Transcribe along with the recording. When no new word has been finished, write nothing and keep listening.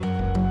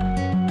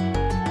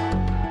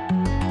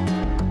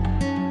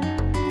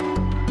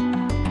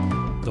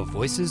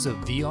Voices of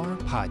VR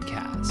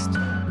podcast.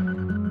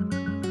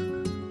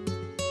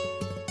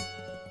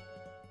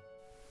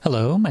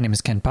 Hello, my name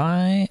is Ken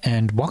Pai,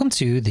 and welcome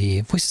to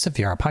the Voices of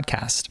VR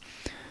podcast.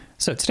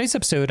 So today's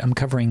episode, I'm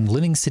covering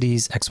Living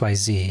Cities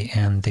XYZ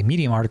and the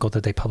Medium article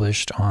that they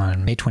published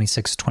on May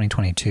 26,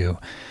 2022.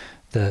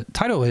 The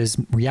title is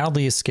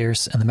Reality is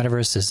Scarce and the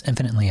Metaverse is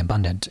Infinitely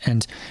Abundant.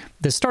 And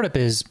the startup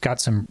has got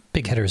some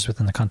big hitters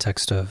within the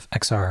context of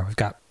XR. We've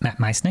got Matt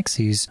Meisniks.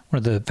 He's one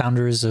of the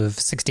founders of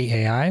 6D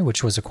AI,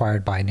 which was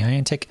acquired by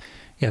Niantic.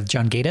 You have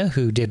John Gaeta,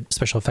 who did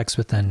special effects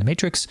within The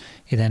Matrix.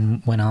 He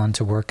then went on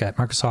to work at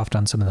Microsoft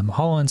on some of the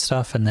HoloLens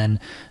stuff, and then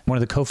one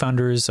of the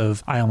co-founders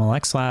of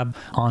ILMX Lab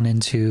on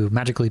into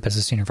Magic Leap as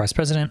a senior vice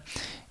president.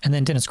 And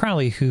then Dennis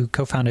Crowley, who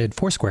co-founded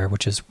Foursquare,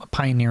 which is a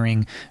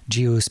pioneering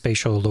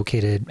geospatial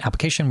located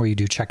application where you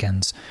do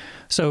check-ins.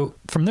 So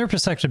from their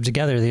perspective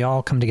together, they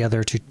all come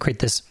together to create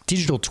this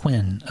digital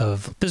twin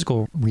of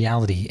physical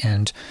reality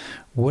and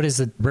what is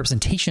the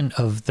representation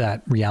of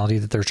that reality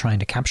that they're trying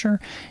to capture,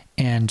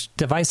 and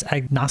device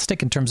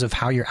agnostic in terms of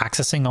how you're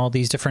accessing all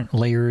these different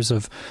layers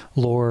of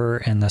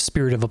lore and the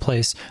spirit of a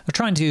place. They're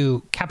trying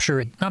to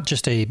capture not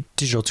just a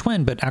digital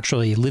twin, but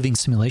actually a living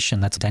simulation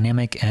that's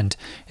dynamic and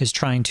is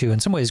trying to, in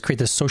some ways, create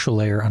this social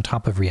layer on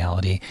top of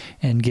reality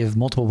and give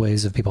multiple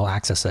ways of people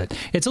access it.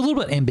 It's a little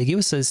bit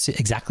ambiguous as to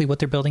exactly what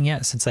they're building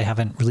yet, since they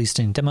haven't released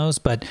any demos,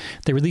 but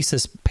they released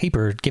this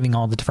paper giving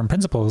all the different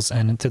principles,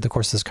 and through the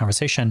course of this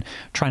conversation,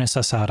 trying to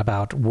suss out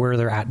about where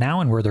they're at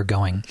now and where they're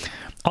going.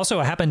 Also,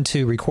 I happened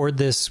to record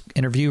this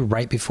interview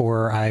right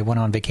before I went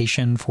on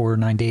vacation for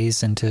 9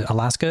 days into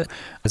Alaska.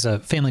 As a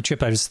family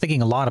trip, I was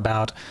thinking a lot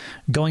about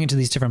going into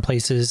these different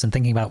places and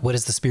thinking about what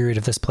is the spirit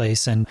of this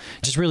place, and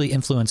just really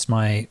influenced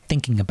my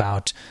thinking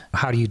about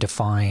how do you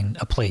define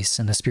a place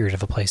and the spirit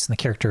of a place and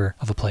the character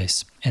of a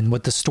place and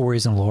what the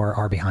stories and lore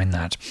are behind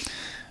that.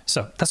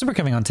 So that's what we're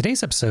covering on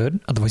today's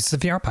episode of the Voices of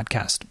VR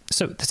podcast.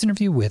 So this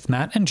interview with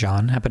Matt and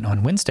John happened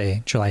on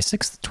Wednesday, July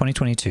 6th,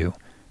 2022.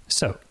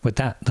 So with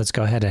that, let's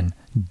go ahead and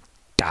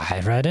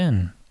dive right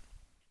in.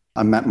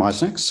 I'm Matt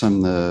Meisniks.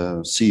 I'm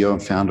the CEO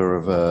and founder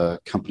of a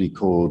company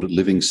called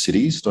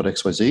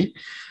livingcities.xyz.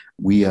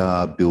 We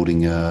are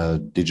building a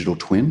digital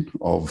twin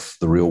of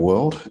the real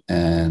world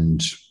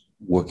and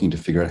working to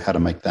figure out how to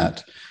make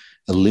that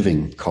a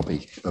living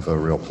copy of a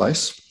real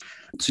place.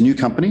 It's a new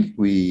company.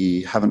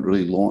 We haven't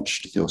really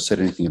launched or said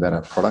anything about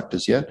our product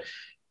as yet.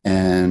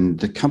 And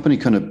the company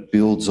kind of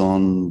builds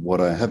on what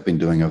I have been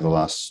doing over the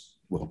last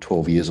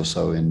 12 years or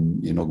so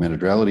in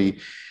augmented reality.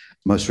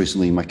 Most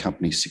recently, my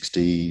company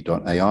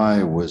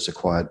 6D.ai was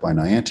acquired by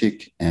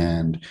Niantic,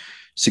 and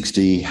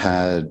 6D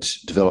had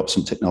developed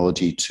some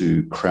technology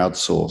to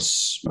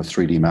crowdsource a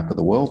 3D map of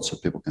the world so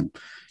people can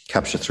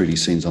capture 3D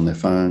scenes on their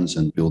phones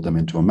and build them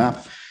into a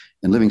map.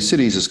 And Living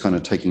Cities is kind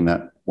of taking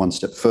that one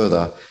step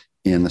further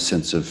in the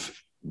sense of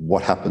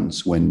what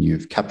happens when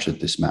you've captured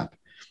this map.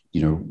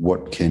 You know,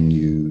 what can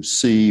you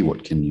see,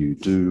 what can you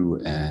do,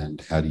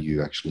 and how do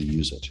you actually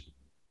use it?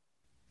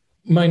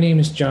 My name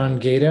is John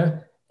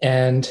Gaeta,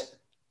 and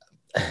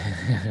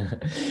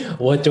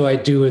what do I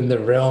do in the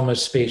realm of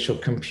spatial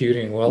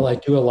computing? Well, I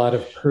do a lot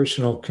of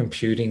personal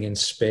computing in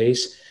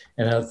space,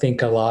 and I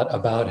think a lot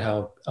about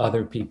how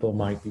other people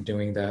might be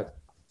doing that.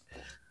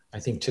 I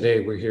think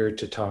today we're here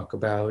to talk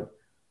about,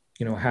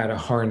 how to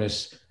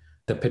harness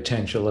the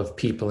potential of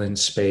people in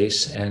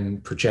space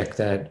and project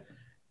that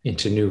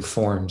into new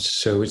forms.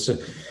 So it's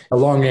a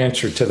long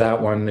answer to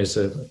that one is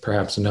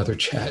perhaps another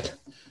chat.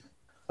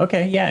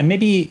 Okay, yeah, and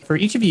maybe for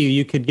each of you,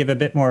 you could give a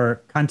bit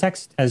more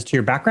context as to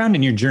your background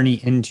and your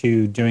journey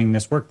into doing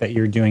this work that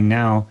you're doing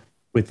now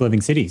with Living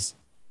Cities.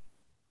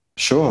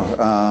 Sure.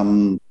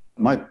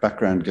 My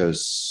background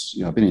goes,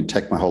 I've been in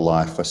tech my whole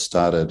life. I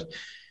started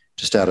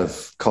just out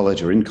of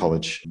college or in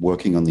college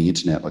working on the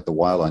internet, like the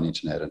wireline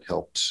internet, and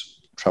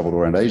traveled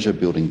around Asia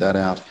building that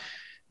out.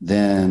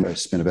 Then I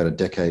spent about a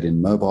decade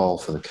in mobile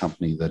for the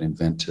company that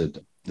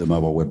invented the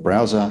mobile web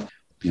browser.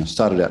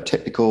 Started out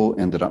technical,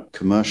 ended up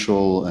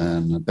commercial,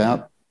 and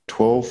about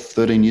 12,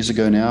 13 years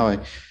ago now, I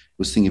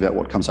was thinking about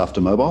what comes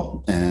after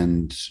mobile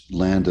and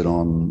landed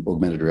on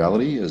augmented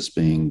reality as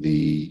being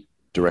the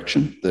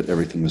direction that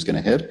everything was going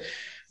to head,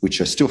 which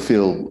I still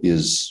feel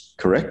is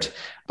correct,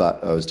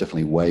 but I was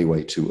definitely way,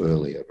 way too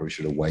early. I probably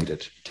should have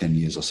waited 10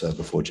 years or so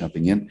before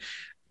jumping in.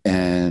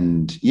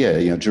 And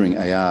during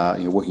AR,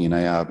 working in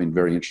AR, I've been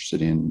very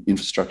interested in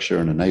infrastructure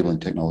and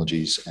enabling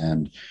technologies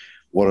and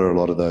what are a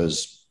lot of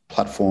those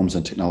platforms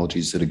and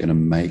technologies that are going to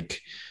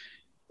make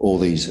all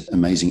these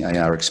amazing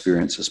AR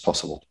experiences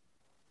possible.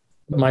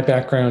 My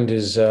background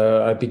is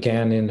I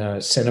began in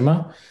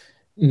cinema,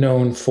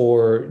 known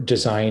for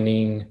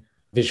designing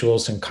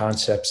visuals and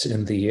concepts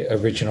in the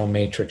original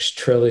Matrix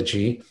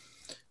trilogy,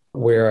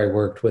 where I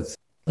worked with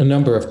a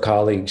number of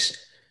colleagues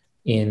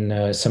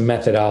in some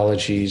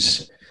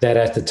methodologies that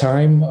at the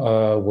time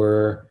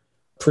were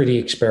pretty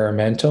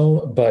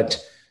experimental,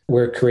 but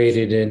were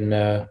created in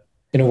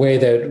a way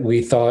that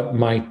we thought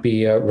might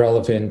be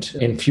relevant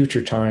in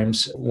future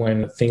times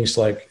when things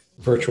like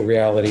virtual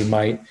reality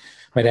might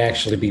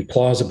actually be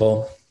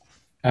plausible.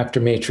 After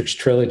Matrix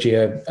Trilogy,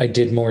 I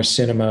did more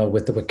cinema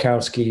with the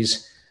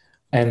Wachowskis,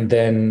 and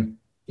then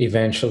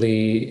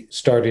eventually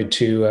started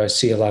to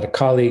see a lot of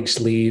colleagues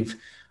leave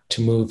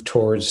to move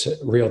towards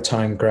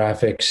real-time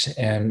graphics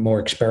and more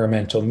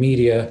experimental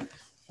media.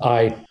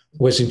 I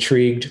was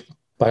intrigued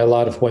by a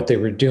lot of what they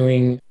were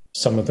doing.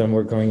 Some of them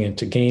were going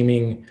into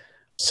gaming.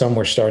 Some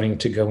were starting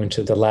to go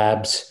into the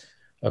labs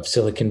of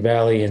Silicon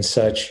Valley and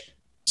such.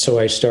 So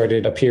I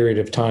started a period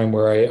of time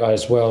where I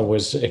as well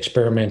was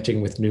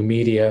experimenting with new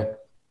media.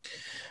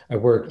 I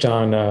worked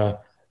on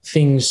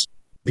things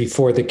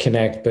before the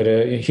Kinect, but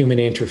a human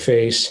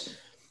interface.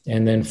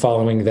 And then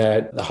following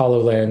that, the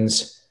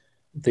HoloLens,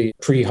 the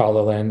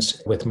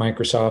pre-HoloLens with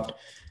Microsoft.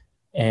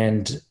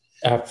 And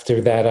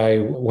after that, I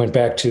went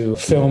back to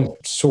film,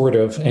 sort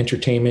of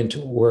entertainment,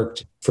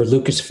 worked for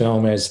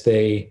Lucasfilm as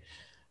they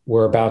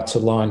were about to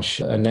launch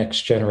a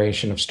next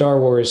generation of Star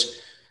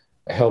Wars,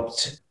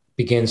 helped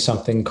begin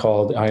something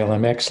called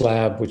ILMX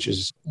Lab, which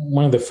is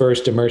one of the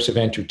first immersive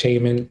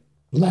entertainment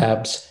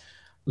labs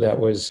that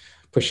was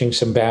pushing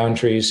some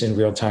boundaries in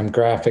real-time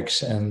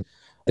graphics. And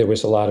there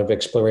was a lot of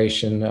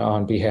exploration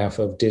on behalf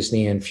of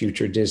Disney and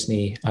future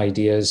Disney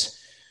ideas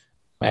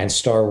and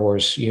Star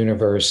Wars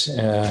universe.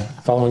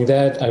 Following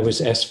that, I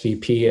was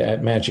SVP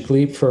at Magic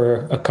Leap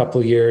for a couple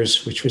of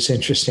years, which was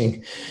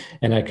interesting.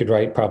 And I could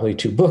write probably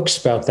 2 books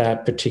about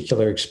that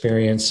particular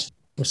experience.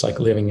 It was like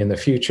living in the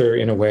future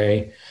in a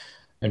way,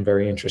 and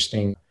very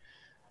interesting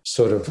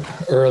sort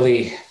of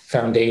early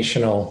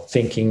foundational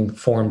thinking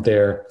formed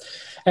there.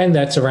 And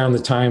that's around the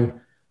time,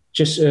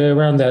 just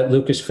around that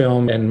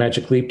Lucasfilm and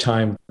Magic Leap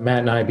time, Matt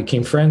and I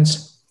became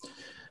friends.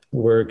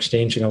 We're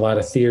exchanging a lot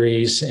of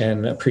theories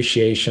and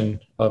appreciation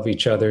of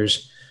each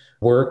other's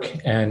work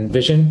and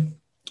vision.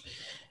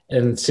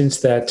 And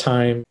since that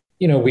time,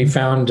 we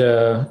found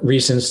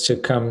reasons to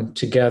come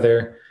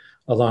together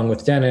along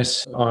with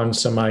Dennis on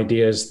some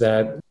ideas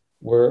that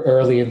were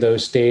early in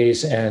those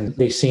days, and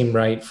they seem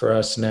right for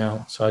us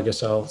now. So I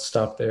guess I'll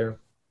stop there.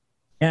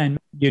 Yeah, and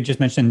you just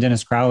mentioned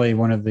Dennis Crowley,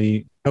 one of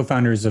the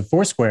co-founders of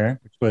Foursquare,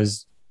 which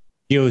was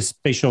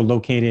geospatial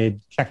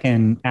located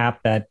check-in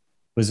app that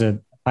was a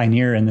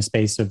pioneer in the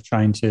space of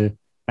trying to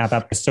map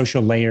out a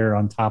social layer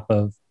on top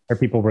of where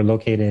people were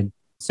located.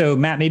 So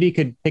Matt, maybe you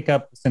could pick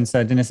up, since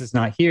Dennis is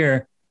not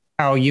here,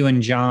 how you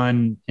and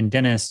John and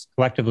Dennis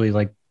collectively,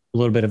 like a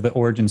little bit of the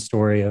origin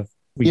story of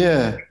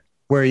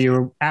where you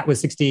were at with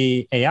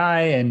 60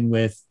 AI and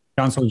with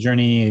John's whole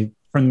journey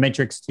from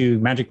Matrix to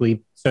Magic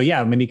Leap. So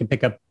yeah, maybe you can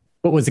pick up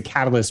what was the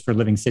catalyst for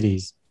Living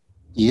Cities?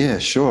 Yeah,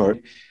 sure.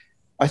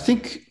 I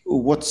think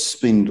what's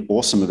been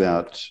awesome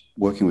about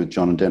working with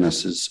John and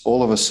Dennis is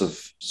all of us have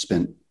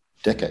spent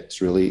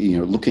decades really,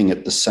 looking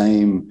at the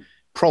same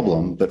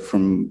problem, but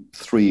from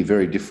 3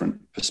 very different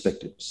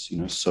perspectives,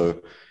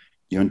 So,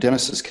 in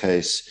Dennis's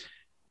case,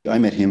 I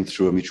met him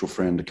through a mutual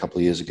friend a couple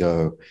of years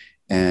ago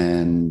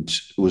and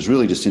was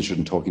really just interested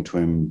in talking to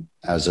him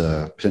as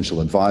a potential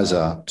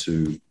advisor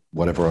to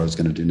whatever I was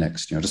going to do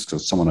next, just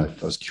because someone I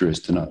was curious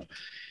to know.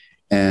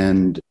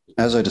 And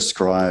as I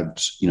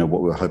described,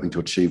 what we were hoping to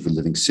achieve with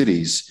Living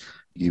Cities,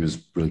 he was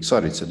really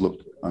excited. He said,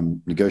 look,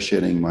 I'm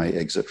negotiating my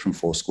exit from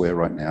Foursquare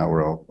right now,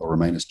 where I'll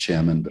remain as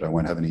chairman, but I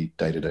won't have any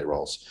day-to-day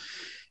roles.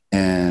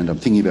 And I'm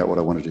thinking about what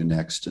I want to do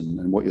next.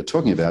 And what you're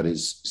talking about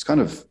is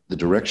kind of the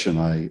direction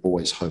I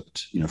always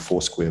hoped,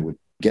 Foursquare would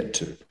get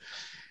to.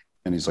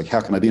 And he's like, how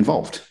can I be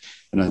involved?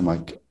 And I'm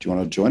like, do you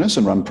want to join us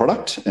and run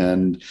product?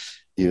 And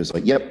he was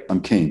like, yep,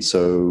 I'm keen.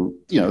 So,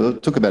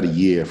 it took about a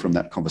year from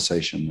that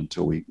conversation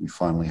until we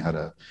finally had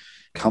a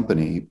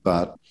company.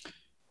 But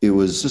it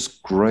was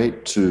just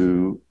great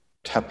to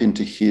tap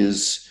into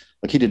his,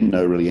 he didn't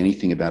know really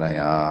anything about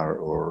AR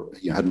or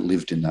hadn't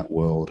lived in that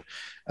world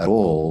at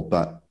all,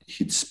 but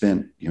he'd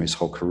spent his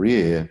whole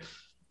career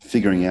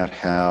figuring out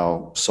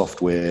how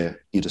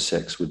software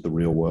intersects with the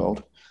real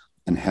world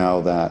and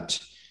how that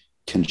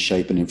can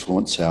shape and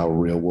influence our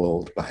real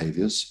world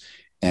behaviors.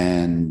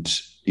 And,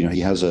 he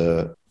has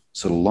a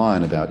sort of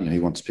line about, he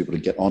wants people to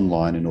get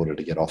online in order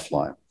to get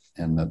offline.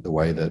 And that the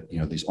way that,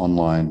 these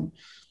online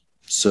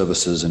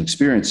services and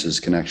experiences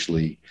can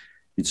actually,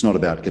 it's not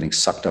about getting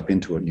sucked up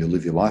into it and you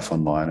live your life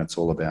online. It's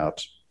all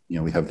about,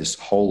 we have this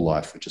whole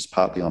life, which is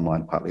partly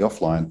online, partly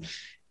offline.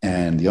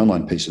 And the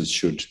online pieces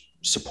should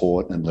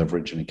support and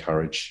leverage and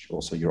encourage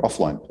also your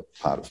offline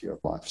part of your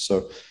life.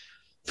 So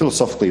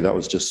philosophically, that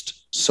was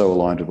just so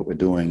aligned with what we're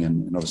doing.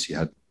 And obviously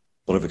had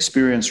a lot of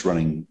experience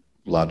running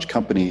a large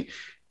company.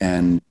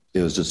 And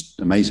it was just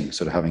amazing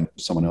sort of having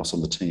someone else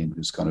on the team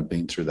who's kind of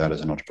been through that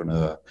as an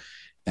entrepreneur.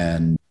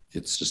 And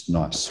it's just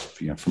nice,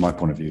 from my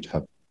point of view, to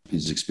have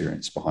his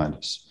experience behind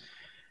us.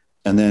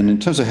 And then in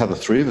terms of how the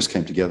 3 of us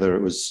came together,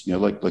 it was,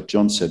 like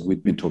John said,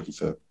 we'd been talking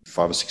for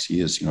 5 or 6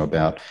 years,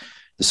 about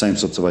the same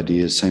sorts of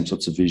ideas, same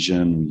sorts of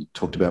vision. We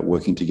talked about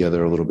working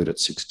together a little bit at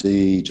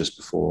 6D just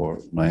before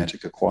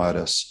Niantic acquired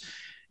us,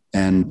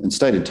 and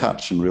stayed in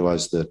touch and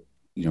realized that,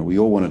 we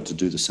all wanted to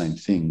do the same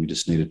thing. We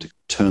just needed to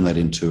turn that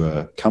into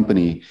a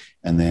company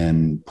and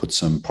then put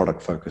some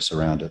product focus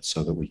around it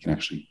so that we can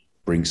actually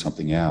bring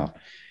something out.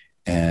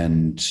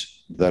 And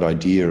that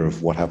idea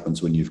of what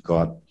happens when you've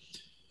got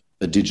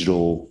a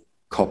digital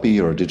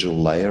copy or a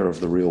digital layer of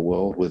the real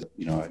world with,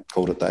 I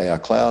called it the AR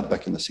cloud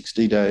back in the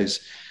 6D days.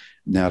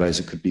 Nowadays,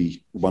 it could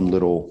be one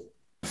little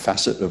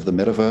facet of the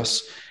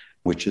metaverse,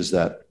 which is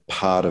that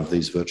part of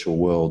these virtual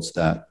worlds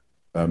that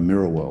are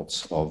mirror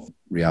worlds of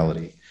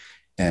reality.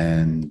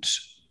 And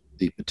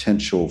the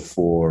potential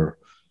for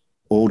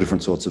all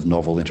different sorts of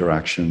novel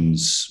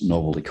interactions,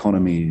 novel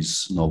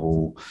economies,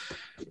 novel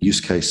use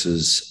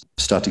cases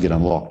start to get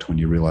unlocked when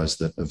you realize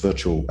that a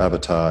virtual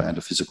avatar and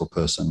a physical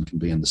person can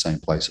be in the same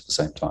place at the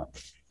same time.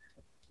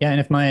 Yeah, and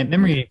if my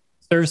memory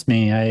serves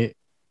me, I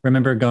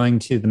remember going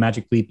to the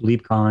Magic Leap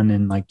LeapCon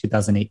in like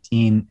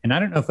 2018. And I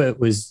don't know if it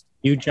was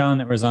you, John,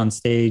 that was on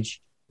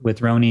stage with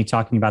Roni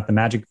talking about the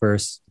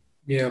Magicverse.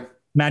 Yeah.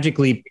 Magic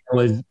Leap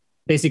was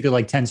basically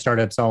like 10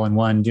 startups all in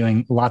one,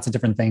 doing lots of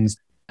different things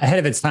ahead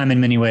of its time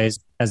in many ways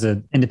as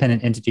an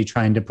independent entity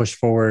trying to push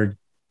forward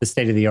the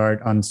state of the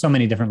art on so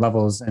many different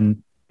levels.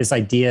 And this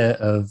idea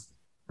of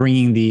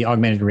bringing the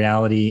augmented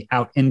reality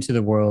out into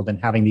the world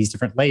and having these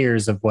different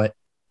layers of what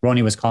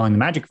Roni was calling the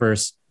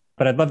Magicverse.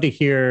 But I'd love to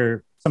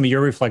hear some of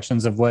your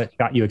reflections of what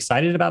got you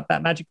excited about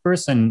that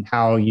Magicverse and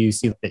how you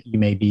see that you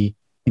may be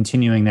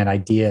continuing that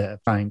idea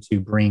of trying to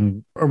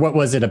bring, or what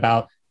was it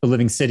about the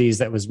living cities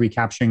that was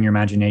recapturing your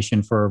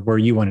imagination for where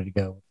you wanted to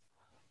go?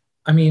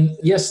 I mean,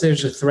 yes,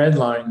 there's a thread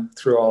line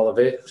through all of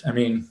it. I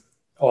mean,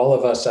 all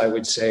of us, I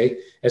would say,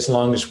 as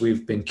long as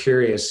we've been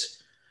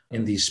curious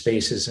in these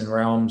spaces and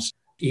realms,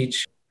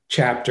 each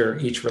chapter,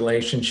 each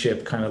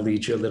relationship kind of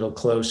leads you a little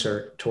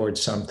closer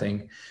towards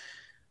something.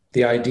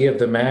 The idea of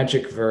the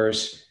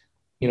Magicverse,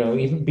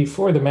 even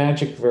before the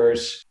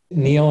Magicverse,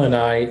 Neil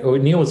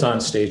was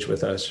on stage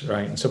with us,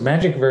 right? And so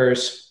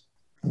Magicverse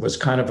was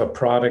kind of a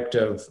product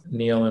of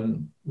Neil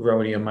and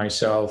Roni and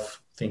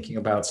myself thinking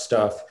about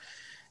stuff.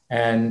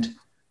 And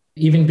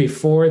even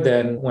before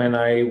then, when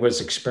I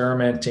was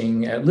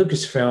experimenting at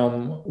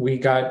Lucasfilm, we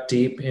got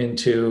deep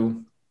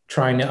into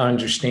trying to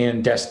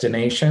understand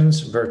destinations,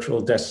 virtual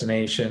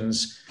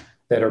destinations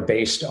that are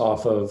based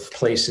off of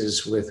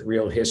places with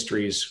real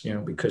histories,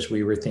 because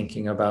we were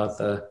thinking about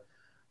the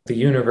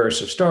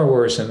universe of Star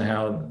Wars and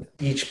how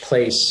each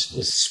place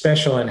is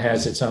special and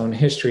has its own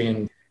history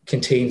and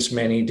contains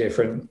many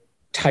different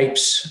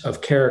types of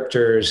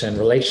characters and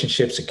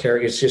relationships of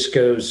characters. It just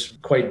goes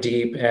quite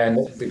deep.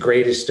 And the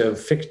greatest of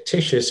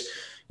fictitious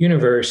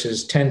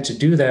universes tend to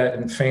do that,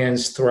 and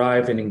fans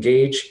thrive and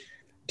engage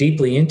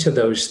deeply into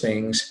those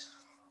things.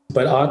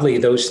 But oddly,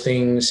 those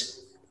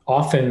things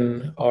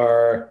often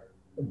are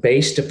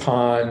based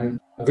upon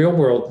real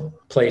world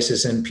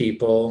places and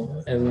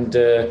people, and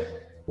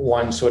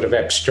one sort of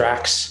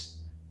abstracts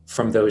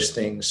from those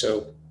things.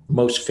 So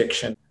most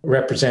fiction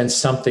represents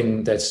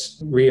something that's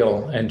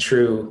real and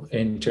true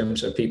in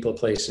terms of people,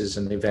 places,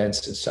 and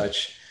events and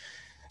such.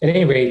 At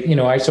any rate,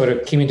 I sort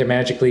of came into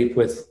Magic Leap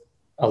with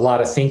a lot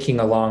of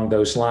thinking along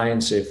those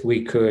lines. If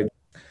we could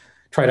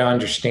try to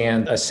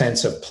understand a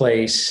sense of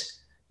place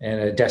and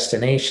a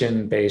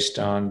destination based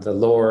on the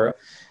lore.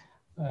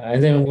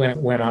 And then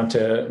went on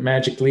to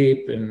Magic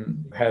Leap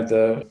and had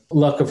the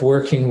luck of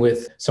working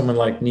with someone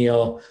like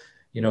Neil,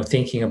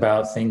 thinking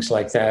about things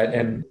like that.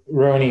 And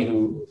Roni,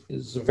 who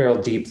is a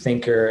very deep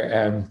thinker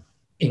and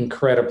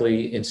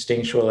incredibly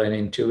instinctual and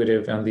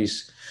intuitive on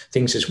these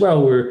things as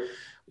well,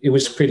 it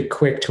was pretty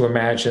quick to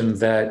imagine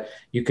that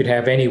you could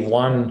have any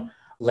one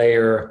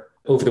layer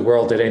over the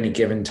world at any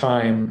given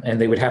time,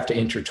 and they would have to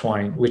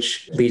intertwine,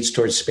 which leads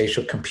towards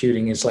spatial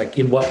computing. It's like,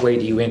 in what way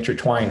do you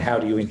intertwine? How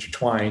do you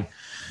intertwine?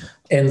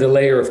 And the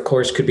layer, of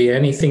course, could be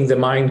anything the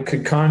mind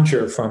could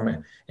conjure,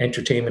 from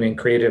entertainment and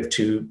creative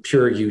to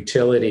pure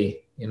utility,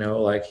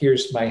 like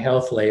here's my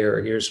health layer,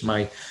 here's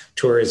my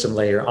tourism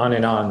layer, on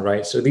and on,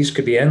 right? So these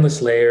could be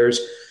endless layers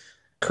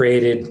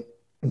created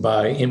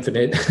by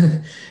infinite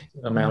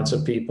amounts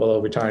of people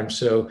over time.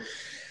 So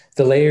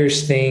the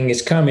layers thing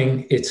is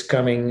coming, it's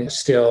coming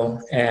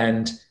still.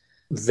 And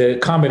the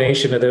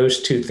combination of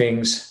those two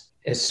things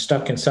is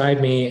stuck inside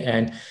me.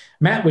 And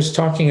Matt was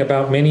talking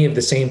about many of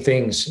the same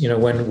things.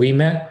 When we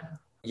met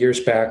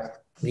years back,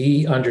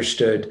 he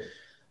understood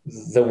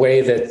the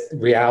way that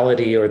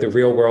reality or the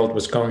real world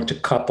was going to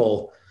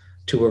couple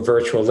to a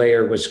virtual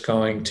layer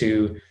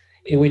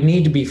it would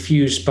need to be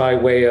fused by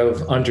way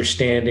of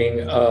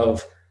understanding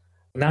of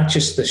not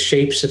just the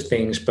shapes of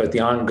things, but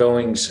the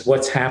ongoings,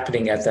 what's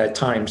happening at that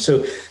time.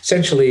 So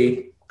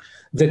essentially,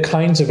 the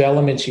kinds of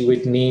elements you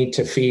would need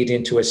to feed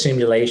into a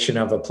simulation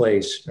of a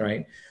place,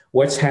 right?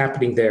 What's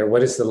happening there?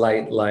 What is the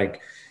light like?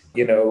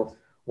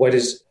 What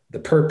is the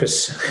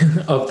purpose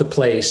of the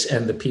place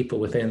and the people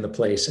within the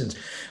place? And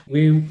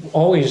we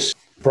always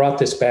brought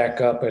this back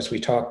up as we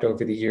talked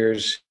over the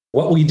years,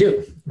 what we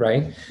do,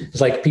 right?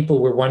 It's like people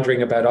were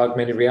wondering about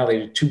augmented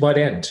reality. To what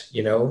end,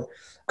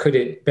 Could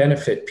it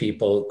benefit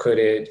people? Could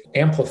it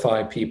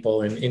amplify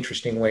people in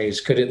interesting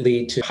ways? Could it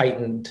lead to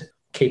heightened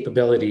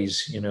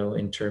capabilities,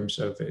 in terms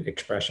of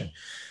expression?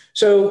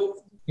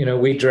 So,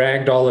 we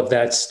dragged all of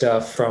that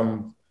stuff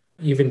from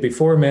even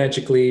before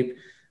Magic Leap,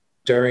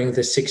 during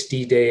the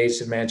 6D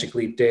days and Magic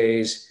Leap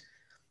days,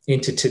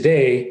 into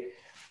today.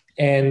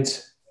 And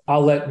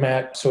I'll let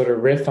Matt sort of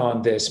riff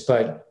on this,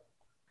 but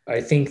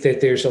I think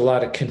that there's a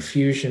lot of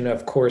confusion,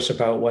 of course,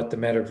 about what the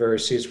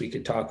metaverse is. We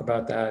could talk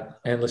about that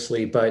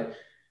endlessly. But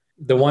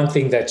the one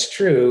thing that's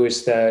true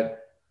is that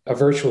a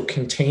virtual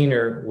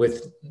container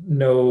with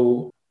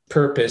no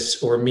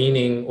purpose or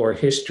meaning or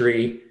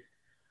history,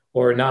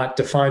 or not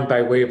defined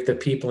by way of the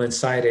people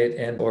inside it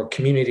and or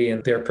community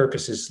and their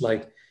purposes,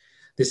 like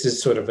this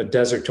is sort of a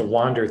desert to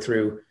wander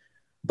through.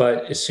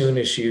 But as soon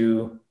as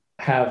you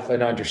have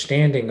an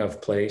understanding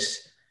of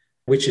place,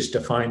 which is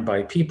defined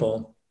by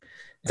people,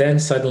 then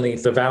suddenly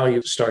the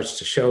value starts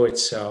to show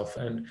itself.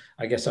 And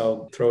I guess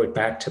I'll throw it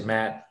back to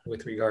Matt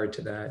with regard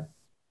to that.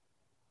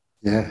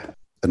 Yeah.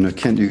 I don't know,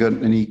 Kent, you got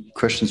any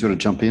questions you want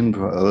to jump in?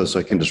 Otherwise,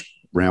 I can just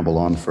ramble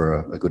on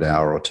for a good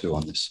hour or two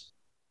on this.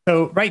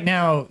 So right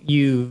now,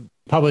 you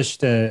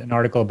published an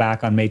article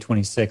back on May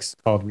 26th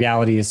called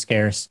Reality is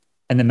Scarce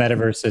and the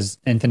Metaverse is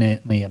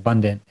Infinitely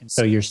Abundant. And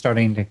so you're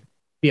starting to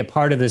be a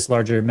part of this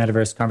larger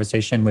metaverse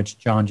conversation, which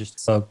John just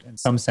spoke in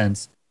some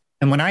sense.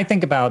 And when I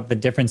think about the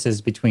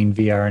differences between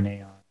VR and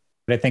AR,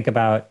 what I think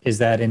about is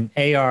that in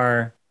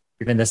AR,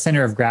 you're in the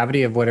center of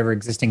gravity of whatever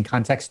existing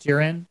context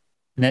you're in,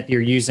 and that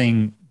you're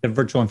using the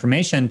virtual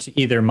information to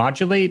either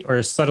modulate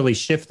or subtly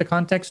shift the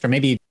context, or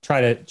maybe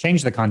try to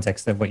change the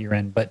context of what you're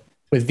in. But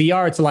with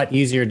VR, it's a lot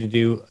easier to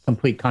do a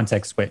complete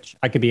context switch.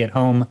 I could be at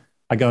home,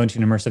 I go into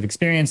an immersive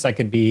experience, I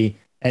could be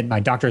at my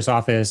doctor's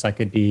office, I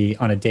could be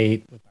on a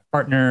date with my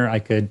partner, I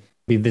could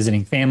be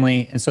visiting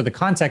family. And so the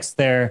context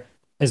there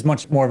is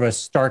much more of a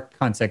stark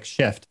context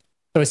shift.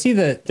 So I see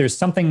that there's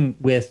something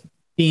with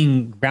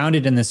being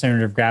grounded in the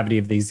center of gravity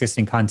of the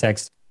existing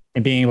context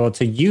and being able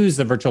to use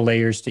the virtual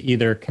layers to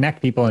either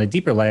connect people in a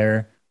deeper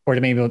layer or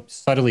to maybe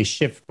subtly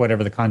shift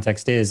whatever the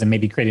context is and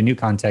maybe create a new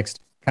context,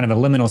 kind of a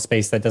liminal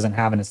space that doesn't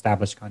have an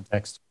established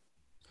context.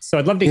 So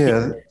I'd love to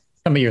hear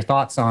some of your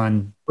thoughts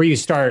on where you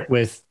start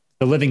with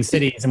the living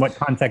cities and what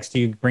context do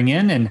you bring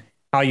in and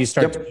how you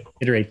start to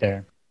iterate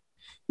there.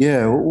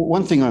 Yeah,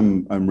 one thing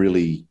I'm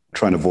really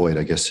trying to avoid,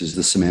 I guess, is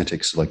the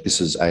semantics. Like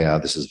this is AR,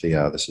 this is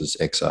VR, this is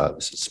XR,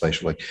 this is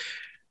spatial. Like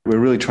we're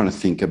really trying to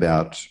think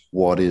about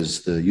what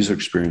is the user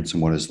experience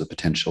and what is the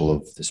potential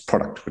of this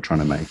product we're trying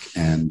to make.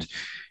 And,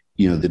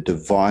 you know, the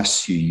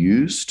device you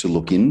use to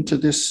look into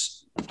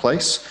this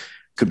place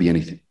could be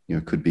anything. You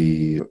know, it could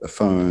be a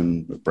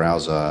phone, a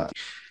browser,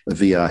 a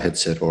VR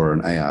headset, or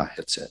an AR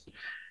headset.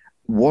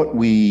 What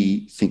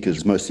we think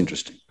is most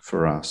interesting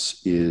for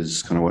us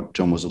is kind of what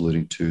John was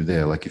alluding to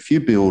there. Like if you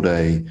build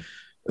a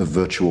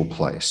virtual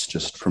place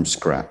just from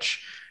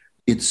scratch,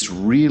 it's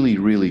really,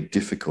 really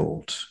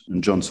difficult.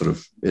 And John sort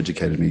of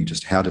educated me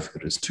just how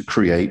difficult it is to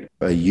create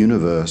a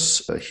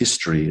universe, a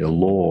history, a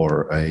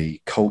lore,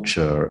 a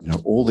culture, you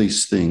know, all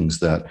these things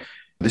that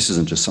this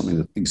isn't just something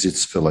that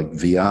exists for like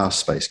VR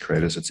space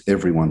creators. It's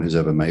everyone who's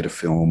ever made a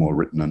film or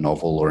written a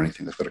novel or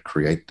anything that's got to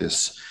create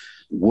this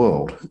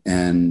world.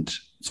 And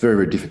it's very,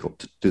 very difficult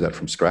to do that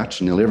from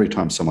scratch. And nearly every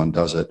time someone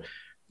does it,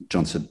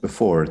 John said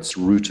before, it's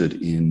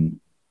rooted in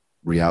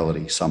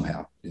reality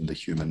somehow, in the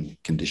human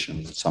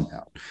condition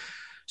somehow.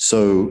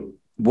 So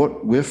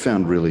what we've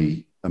found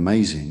really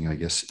amazing, I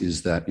guess,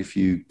 is that if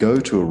you go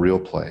to a real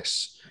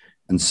place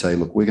and say,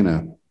 look, we're going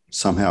to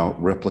somehow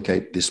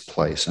replicate this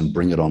place and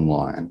bring it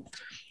online,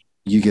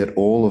 you get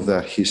all of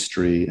that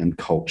history and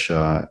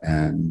culture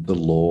and the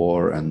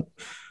lore and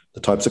the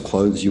types of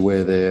clothes you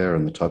wear there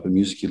and the type of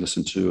music you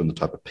listen to and the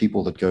type of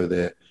people that go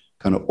there,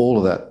 kind of all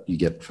of that you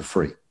get for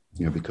free,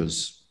 you know,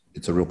 because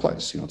it's a real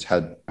place. You know, it's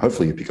had,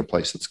 hopefully you pick a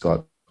place that's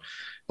got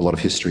a lot of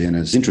history and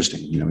is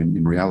interesting, you know,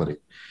 in reality.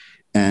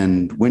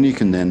 And when you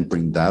can then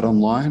bring that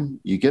online,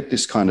 you get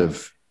this kind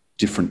of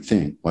different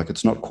thing. Like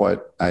it's not quite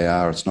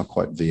AR, it's not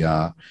quite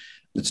VR.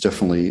 It's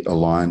definitely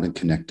aligned and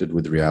connected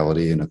with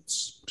reality, and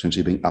it's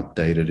potentially being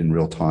updated in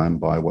real time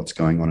by what's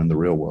going on in the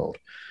real world.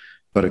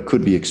 But it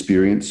could be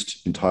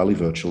experienced entirely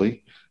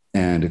virtually,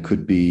 and it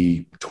could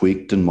be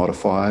tweaked and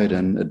modified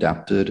and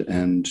adapted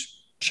and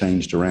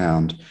changed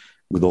around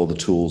with all the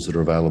tools that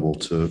are available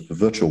to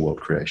virtual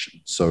world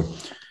creation. So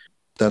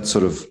that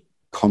sort of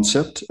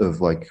concept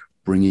of like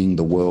bringing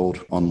the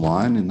world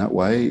online in that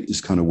way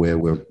is kind of where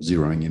we're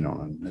zeroing in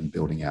on and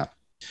building out.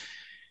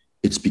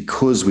 It's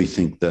because we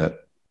think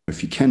that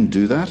if you can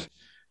do that,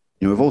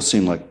 you know, we've all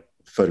seen like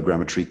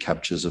photogrammetry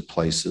captures of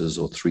places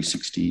or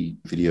 360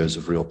 videos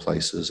of real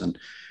places. And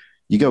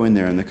you go in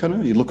there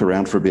and you look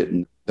around for a bit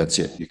and that's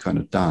it, you're kind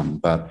of done.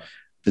 But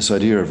this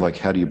idea of like,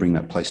 how do you bring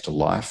that place to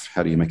life?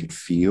 How do you make it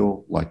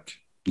feel like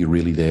you're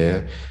really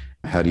there?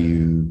 How do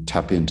you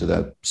tap into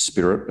that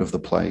spirit of the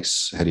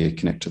place? How do you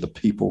connect to the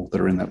people that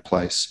are in that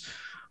place?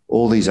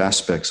 All these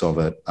aspects of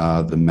it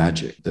are the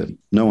magic that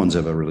no one's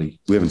ever really,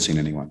 we haven't seen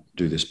anyone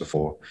do this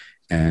before.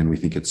 And we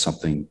think it's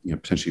something, you know,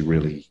 potentially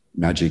really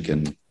magic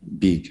and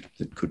big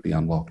that could be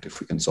unlocked if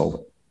we can solve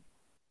it.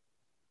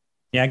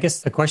 Yeah, I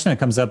guess the question that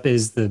comes up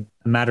is the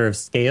matter of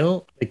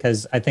scale,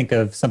 because I think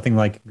of something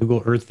like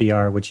Google Earth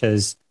VR, which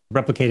has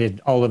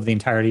replicated all of the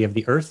entirety of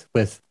the Earth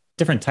with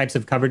different types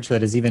of coverage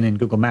that is even in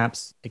Google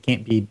Maps. It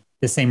can't be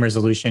the same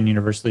resolution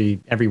universally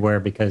everywhere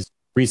because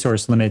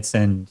resource limits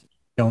and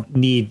don't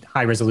need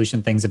high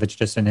resolution things if it's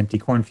just an empty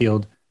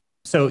cornfield.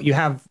 So you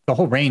have the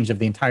whole range of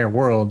the entire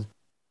world.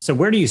 So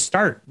where do you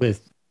start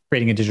with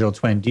creating a digital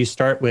twin? Do you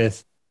start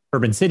with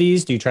urban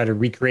cities? Do you try to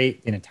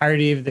recreate an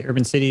entirety of the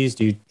urban cities?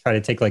 Do you try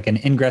to take like an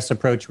ingress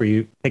approach where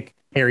you pick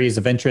areas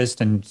of interest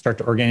and start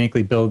to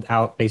organically build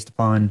out based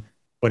upon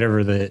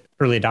whatever the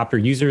early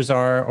adopter users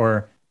are?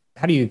 Or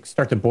how do you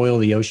start to boil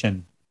the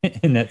ocean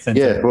in that sense?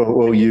 Yeah,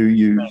 well,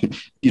 you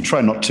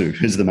try not to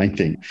is the main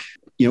thing.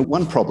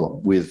 One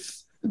problem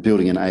with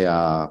building an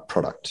AR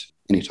product,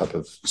 any type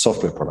of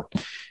software product,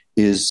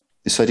 is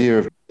this idea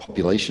of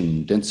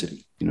population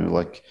density.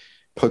 Like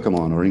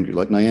Pokemon or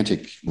like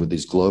Niantic with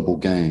these global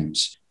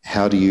games.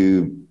 How do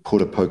you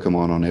put a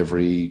Pokemon on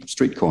every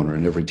street corner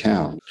in every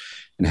town?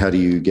 And how do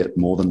you get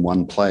more than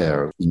one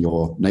player in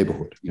your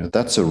neighborhood?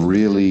 That's a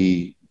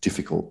really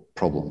difficult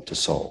problem to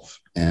solve.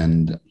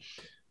 And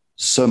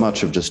so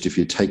much of just if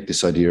you take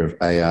this idea of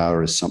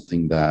AR as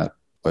something that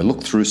I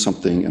look through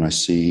something and I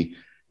see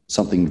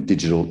something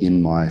digital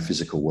in my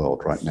physical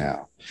world right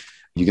now,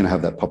 you're going to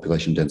have that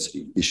population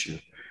density issue.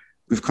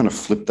 We've kind of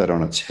flipped that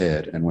on its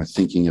head and we're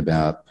thinking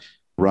about,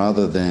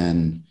 rather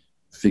than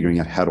figuring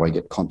out how do I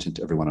get content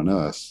to everyone on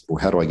Earth, or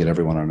how do I get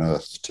everyone on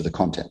Earth to the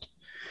content?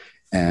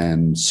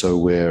 And so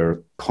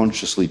we're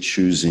consciously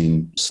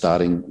choosing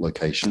starting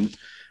location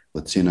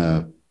that's in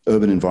an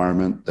urban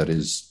environment that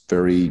is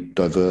very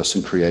diverse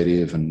and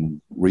creative and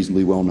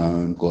reasonably well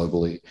known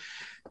globally,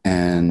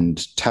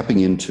 and tapping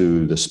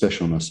into the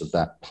specialness of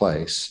that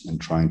place and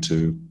trying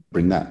to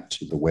bring that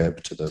to the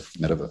web, to the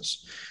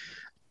metaverse.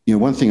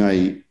 One thing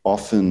I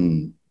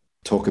often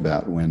talk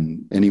about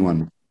when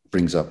anyone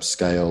brings up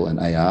scale and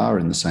AR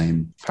in the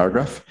same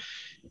paragraph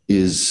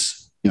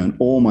is, in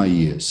all my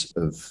years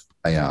of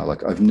AR,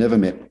 like I've never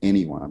met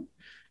anyone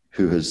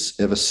who has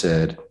ever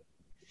said,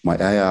 my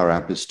AR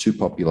app is too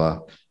popular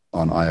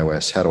on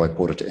iOS, how do I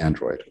port it to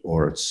Android?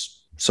 Or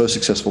it's so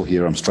successful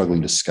here, I'm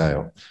struggling to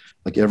scale.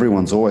 Like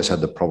everyone's always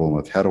had the problem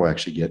of how do I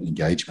actually get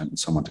engagement and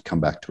someone to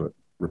come back to it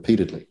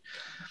repeatedly?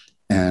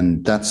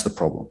 And that's the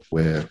problem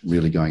we're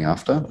really going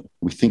after.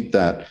 We think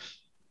that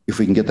if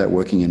we can get that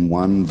working in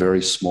one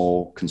very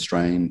small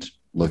constrained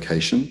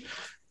location,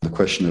 the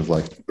question of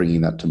like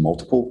bringing that to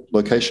multiple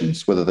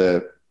locations, whether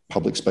they're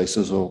public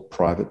spaces or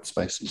private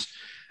spaces,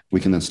 we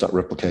can then start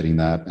replicating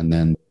that. And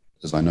then,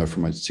 as I know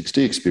from my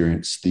 6D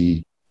experience,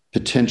 the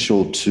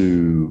potential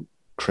to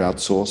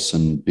crowdsource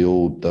and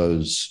build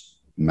those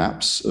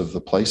maps of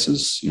the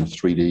places,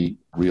 3D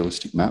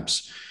realistic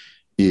maps,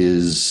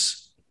 is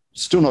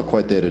still not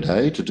quite there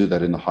today to do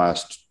that in the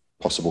highest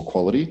possible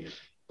quality,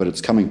 but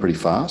it's coming pretty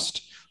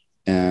fast.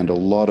 And a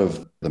lot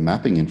of the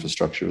mapping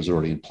infrastructure is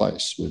already in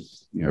place with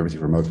everything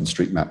from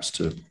OpenStreetMaps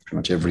to pretty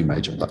much every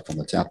major platform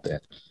that's out there.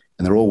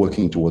 And they're all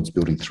working towards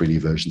building 3D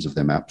versions of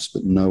their maps,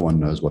 but no one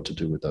knows what to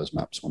do with those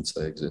maps once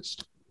they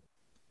exist.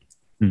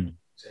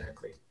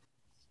 Exactly.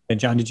 Hey,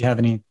 John, did you have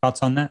any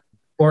thoughts on that?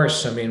 Of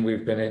course. I mean,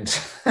 we've been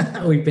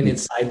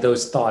inside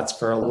those thoughts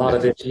for a lot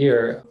of this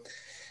year.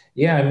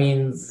 Yeah, I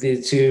mean,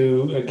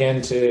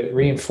 to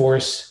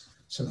reinforce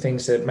some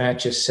things that Matt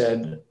just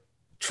said,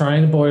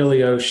 trying to boil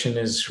the ocean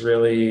is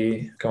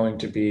really going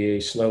to be a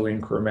slow,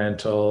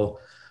 incremental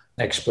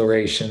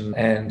exploration,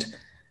 and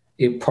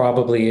it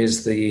probably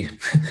is the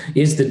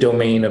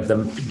domain of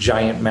the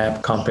giant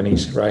map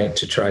companies, right,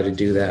 to try to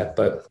do that.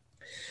 But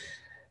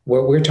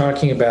what we're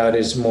talking about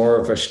is more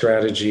of a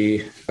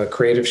strategy, a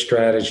creative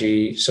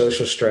strategy,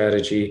 social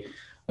strategy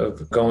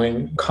of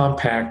going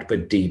compact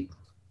but deep.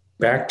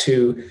 Back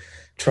to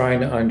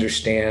trying to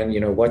understand,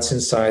 what's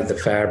inside the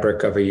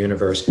fabric of a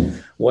universe.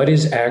 What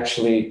is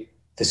actually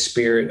the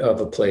spirit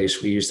of a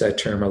place? We use that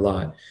term a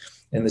lot.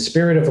 And the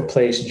spirit of a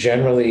place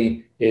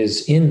generally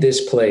is, in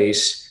this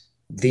place,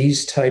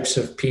 these types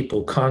of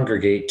people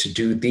congregate to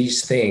do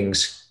these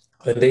things.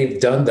 And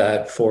they've done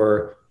that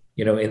for,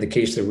 in the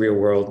case of the real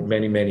world,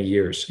 many, many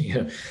years.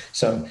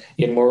 Some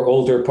in more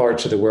older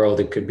parts of the world,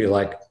 it could be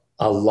like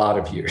a lot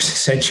of years,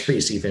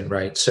 centuries even,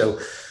 right? So,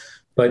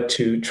 but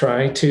to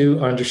try to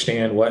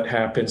understand what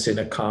happens in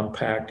a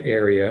compact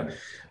area.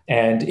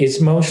 And it's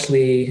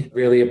mostly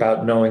really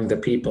about knowing the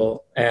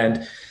people.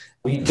 And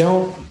we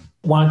don't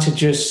want to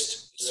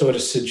just sort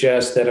of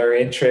suggest that our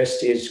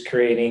interest is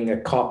creating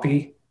a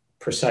copy,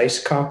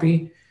 precise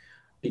copy,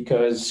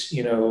 because,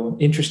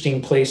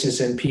 interesting places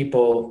and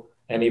people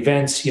and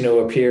events,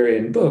 appear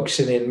in books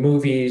and in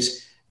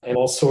movies and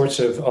all sorts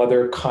of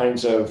other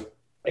kinds of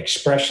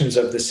expressions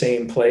of the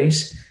same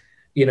place,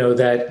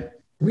 that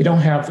we don't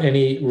have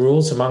any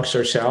rules amongst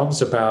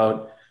ourselves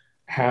about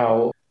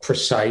how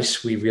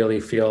precise we really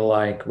feel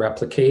like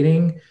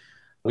replicating.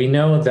 We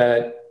know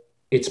that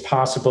it's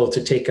possible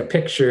to take a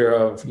picture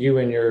of you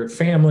and your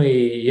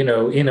family,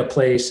 in a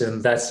place,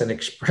 and that's an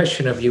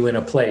expression of you in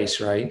a place,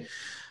 right?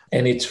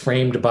 And it's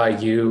framed by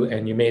you,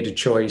 and you made a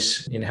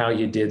choice in how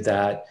you did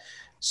that.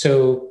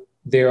 So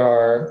there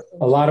are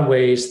a lot of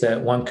ways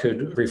that one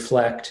could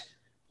reflect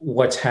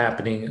what's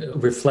happening,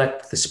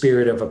 reflect the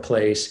spirit of a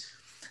place.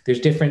 There's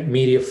different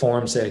media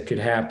forms that it could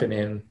happen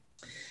in.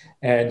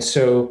 And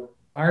so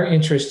our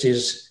interest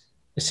is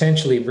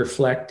essentially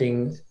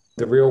reflecting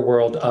the real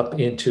world up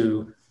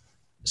into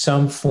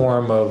some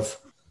form of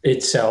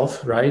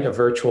itself, right? A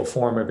virtual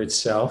form of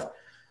itself.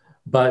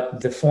 But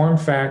the form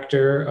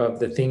factor of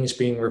the things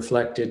being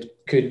reflected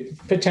could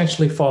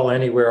potentially fall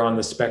anywhere on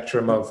the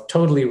spectrum of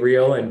totally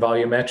real and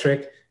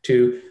volumetric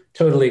to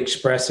totally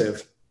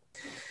expressive.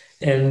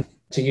 And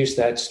to use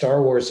that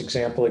Star Wars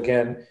example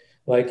again,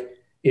 like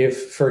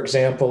if, for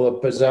example,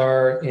 a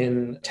bazaar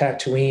in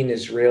Tatooine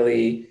is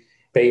really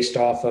based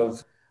off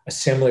of a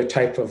similar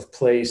type of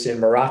place in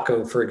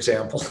Morocco, for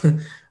example,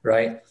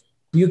 right?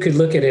 You could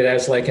look at it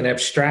as like an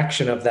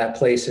abstraction of that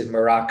place in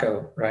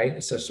Morocco, right?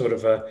 It's a sort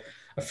of a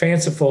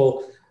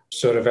fanciful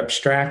sort of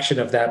abstraction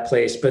of that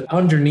place, but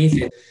underneath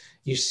it,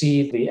 you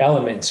see the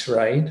elements,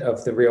 right,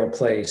 of the real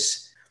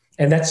place.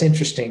 And that's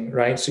interesting,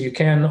 right? So you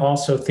can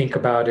also think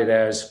about it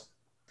as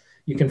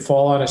you can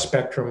fall on a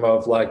spectrum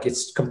of like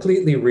it's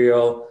completely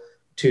real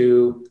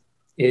to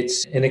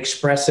it's an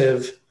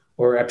expressive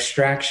or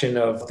abstraction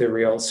of the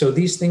real. So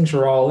these things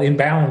are all in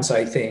balance,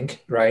 I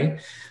think, right?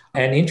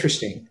 And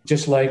interesting,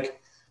 just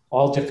like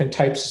all different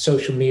types of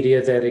social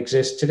media that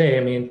exist today.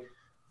 I mean,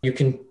 you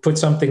can put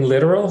something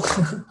literal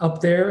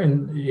up there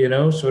and,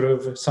 sort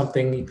of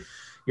something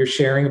you're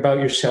sharing about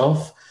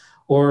yourself,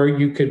 or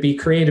you could be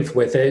creative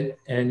with it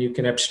and you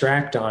can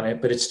abstract on it,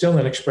 but it's still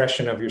an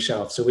expression of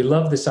yourself. So we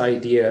love this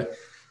idea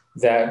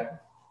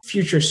that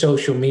future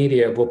social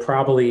media will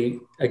probably,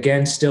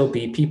 again, still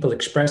be people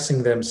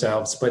expressing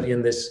themselves, but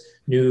in this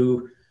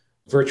new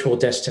virtual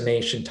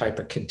destination type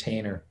of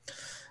container.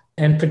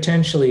 And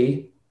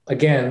potentially,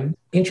 again,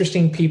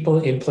 interesting people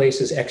in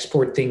places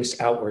export things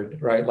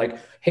outward, right? Like,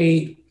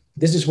 hey,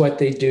 this is what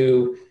they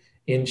do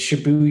in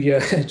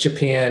Shibuya,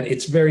 Japan.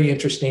 It's very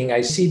interesting.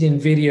 I see it in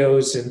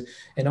videos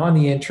and on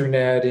the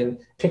internet and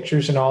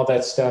pictures and all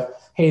that stuff.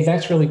 Hey,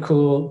 that's really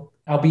cool.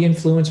 I'll be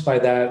influenced by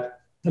that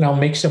and I'll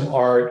make some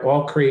art or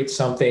I'll create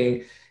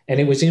something. And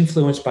it was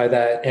influenced by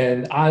that.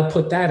 And I'll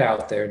put that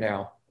out there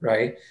now,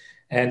 right?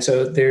 And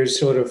so there's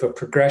sort of a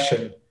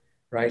progression,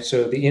 right?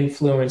 So the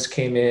influence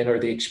came in or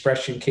the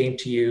expression came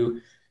to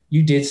you,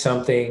 you did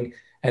something,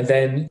 and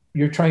then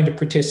you're trying to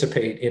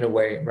participate in a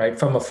way, right?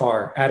 From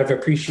afar, out of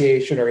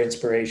appreciation or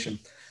inspiration.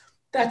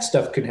 That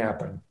stuff can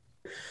happen.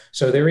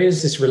 So there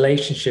is this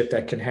relationship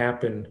that can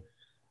happen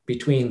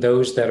between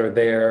those that are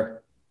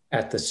there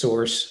at the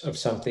source of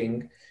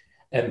something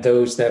and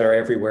those that are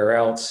everywhere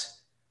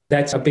else.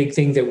 That's a big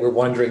thing that we're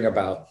wondering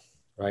about,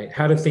 right?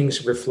 How do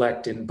things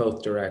reflect in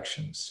both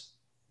directions?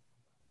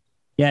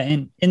 Yeah,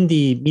 and in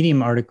the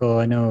Medium article,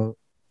 I know,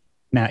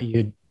 Matt, you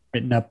had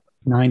written up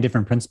 9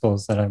 different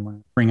principles that I want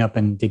to bring up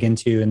and dig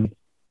into. And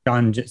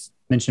John just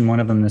mentioned one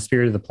of them, the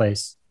spirit of the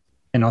place,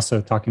 and also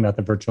talking about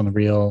the virtual and the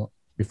real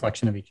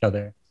reflection of each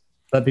other.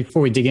 But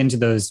before we dig into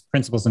those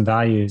principles and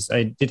values,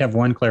 I did have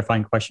one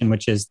clarifying question,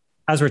 which is,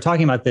 as we're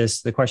talking about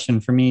this, the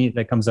question for me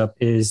that comes up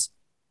is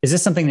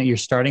this something that you're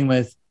starting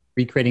with,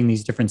 recreating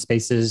these different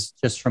spaces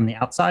just from the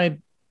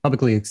outside,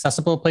 publicly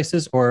accessible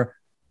places, or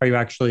are you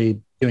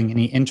actually doing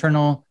any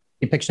internal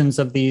depictions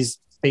of these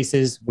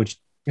spaces, which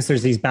I guess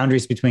there's these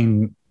boundaries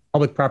between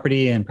public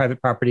property and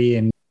private property.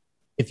 And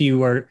if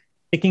you are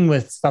sticking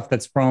with stuff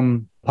that's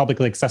from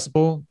publicly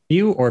accessible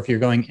view, or if you're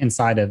going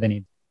inside of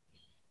any.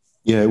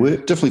 Yeah, we're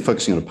definitely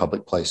focusing on a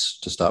public place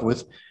to start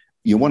with.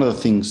 One of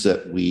the things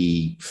that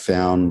we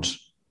found,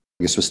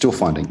 I guess we're still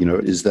finding,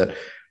 is that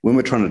when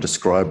we're trying to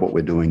describe what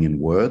we're doing in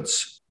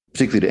words,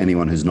 particularly to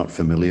anyone who's not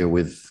familiar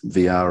with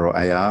VR or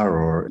AR,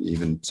 or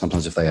even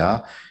sometimes if they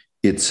are,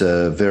 it's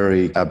a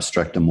very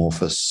abstract,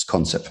 amorphous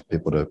concept for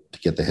people to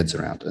get their heads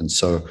around. And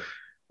so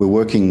we're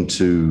working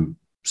to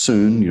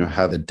soon,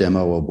 have a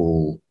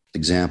demoable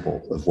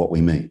example of what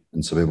we mean.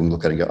 And so people can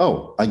look at it and go,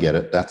 oh, I get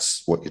it.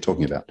 That's what you're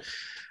talking about.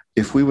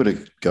 If we were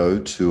to go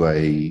to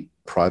a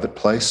private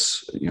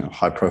place,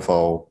 high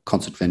profile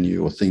concert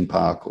venue or theme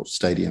park or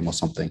stadium or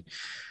something,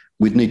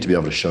 we'd need to be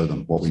able to show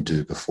them what we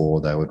do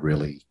before they would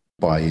really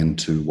buy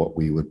into what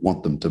we would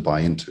want them to buy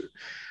into.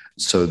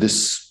 So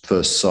this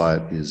first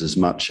site is as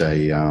much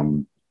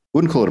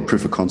wouldn't call it a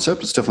proof of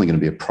concept. It's definitely going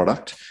to be a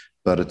product,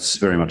 but it's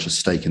very much a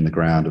stake in the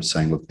ground of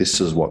saying, look, this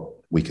is what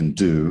we can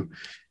do.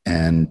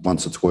 And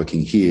once it's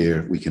working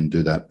here, we can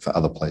do that for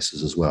other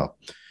places as well.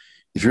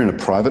 If you're in a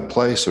private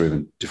place or even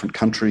a different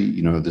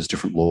country, there's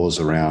different laws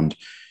around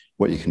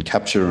what you can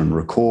capture and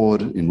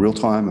record in real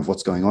time of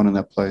what's going on in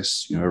that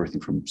place.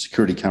 Everything from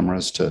security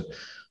cameras to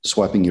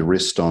swiping your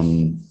wrist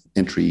on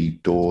entry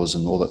doors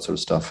and all that sort of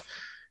stuff.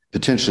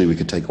 Potentially, we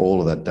could take all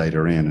of that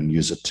data in and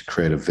use it to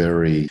create a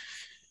very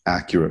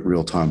accurate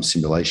real-time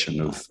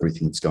simulation of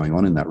everything that's going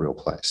on in that real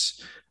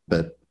place.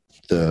 But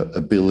the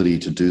ability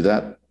to do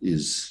that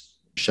is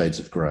shades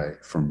of grey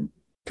from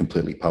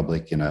completely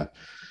public in an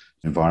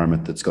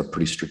environment that's got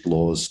pretty strict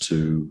laws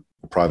to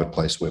a private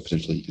place where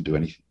potentially you can do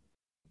anything.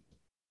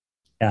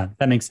 Yeah,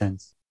 that makes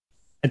sense.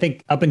 I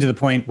think up until the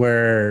point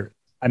where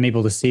I'm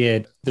able to see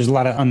it, there's a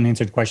lot of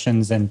unanswered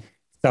questions, and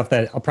stuff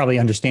that I'll probably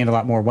understand a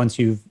lot more once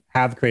you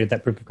have created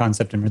that proof of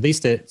concept and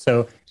released it.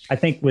 So I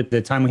think with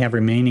the time we have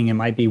remaining, it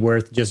might be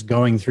worth just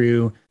going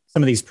through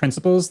some of these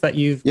principles that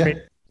you've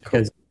created.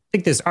 Because I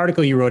think this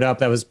article you wrote up,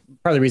 that was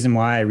part of the reason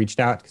why I reached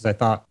out, because I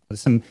thought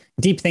some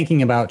deep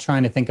thinking about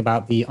trying to think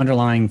about the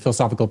underlying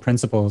philosophical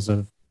principles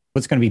of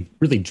what's going to be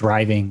really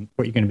driving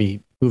what you're going to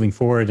be moving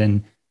forward.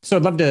 And so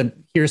I'd love to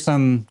hear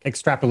some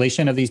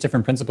extrapolation of these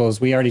different principles.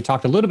 We already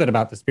talked a little bit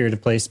about the spirit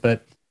of place,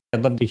 but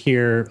I'd love to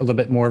hear a little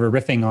bit more of a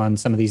riffing on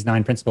some of these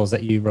 9 principles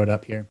that you wrote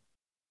up here.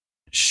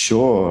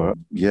 Sure.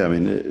 Yeah, I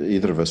mean,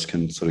 either of us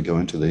can sort of go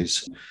into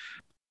these.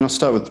 I'll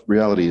start with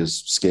reality is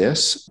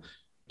scarce.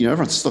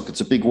 Everyone says, look,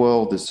 it's a big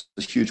world. There's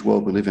a huge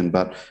world we live in.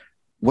 But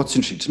what's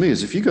interesting to me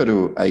is if you go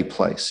to a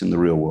place in the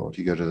real world,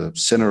 you go to the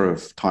center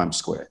of Times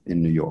Square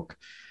in New York,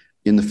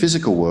 in the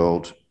physical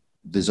world,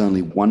 there's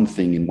only one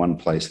thing in one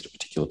place at a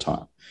particular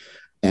time.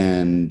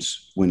 And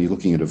when you're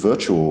looking at a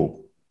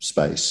virtual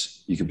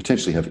space, you can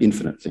potentially have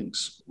infinite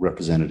things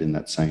represented in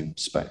that same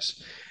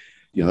space.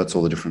 That's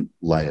all the different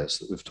layers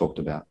that we've talked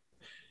about.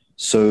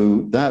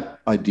 So that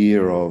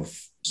idea of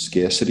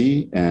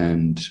scarcity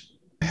and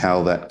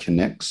how that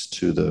connects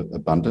to the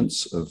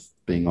abundance of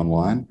being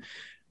online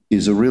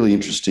is a really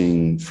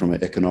interesting from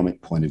an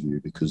economic point of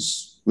view,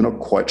 because we're not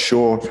quite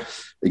sure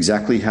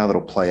exactly how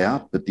that'll play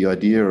out. But the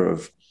idea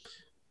of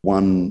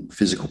one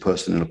physical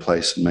person in a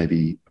place and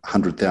maybe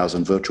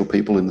 100,000 virtual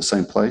people in the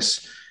same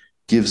place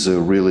gives a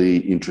really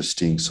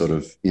interesting sort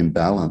of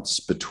imbalance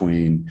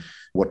between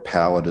what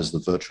power does the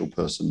virtual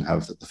person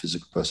have that the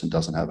physical person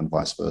doesn't have, and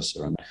vice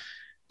versa. And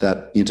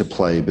that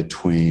interplay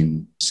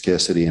between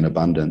scarcity and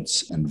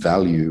abundance and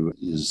value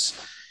is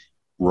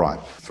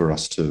ripe for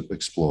us to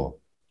explore.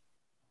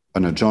 I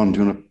know, John,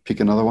 do you want to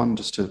pick another one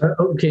just to?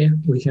 Okay,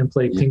 we can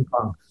play ping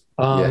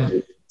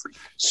pong.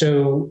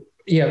 So,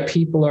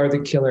 people are the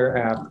killer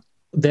app.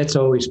 That's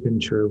always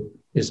been true,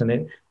 isn't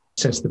it?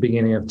 Since the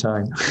beginning of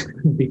time,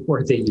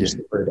 before they used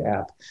the word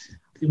app.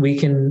 We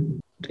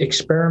can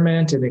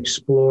experiment and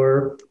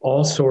explore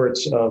all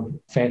sorts of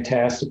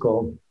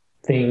fantastical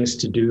things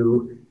to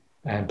do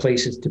and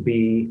places to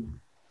be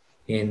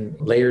in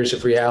layers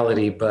of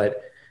reality.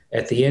 But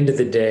at the end of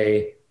the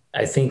day,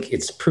 I think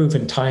it's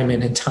proven time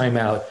in and time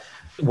out,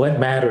 what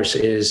matters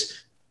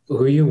is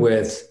who you're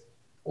with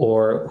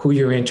or who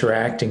you're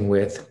interacting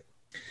with,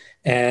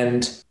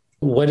 and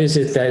what is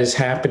it that is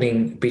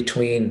happening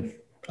between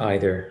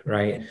either,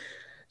 right?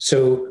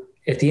 So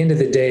at the end of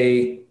the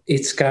day,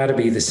 it's got to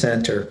be the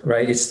center,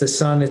 right? It's the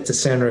sun at the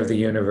center of the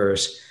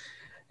universe.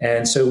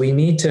 And so we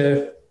need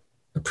to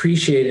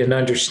appreciate and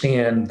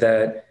understand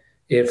that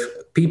if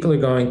people are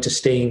going to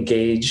stay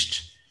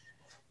engaged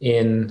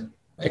in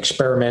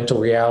experimental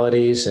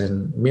realities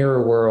and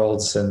mirror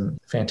worlds and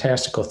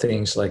fantastical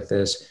things like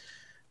this,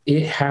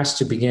 it has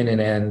to begin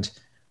and end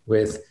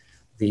with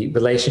the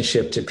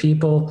relationship to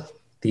people,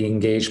 the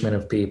engagement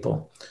of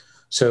people.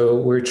 So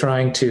we're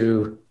trying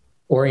to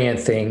orient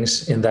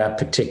things in that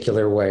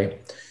particular way,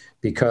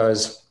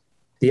 because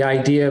the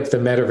idea of the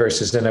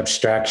metaverse is an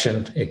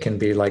abstraction. It can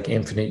be like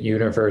infinite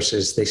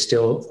universes. They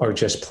still are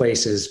just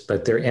places,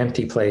 but they're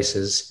empty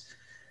places.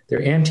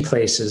 They're empty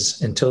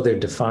places until they're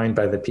defined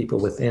by the people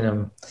within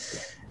them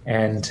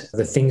and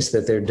the things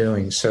that they're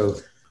doing. So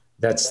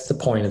that's the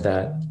point of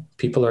that.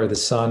 People are the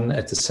sun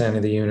at the center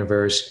of the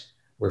universe.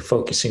 We're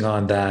focusing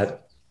on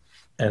that.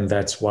 And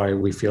that's why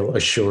we feel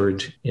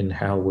assured in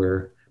how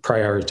we're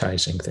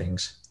prioritizing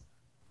things.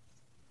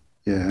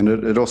 Yeah, and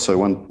it also,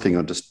 one thing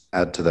I'll just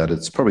add to that,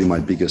 it's probably my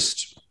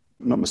biggest,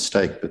 not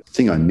mistake, but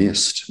thing I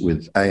missed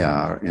with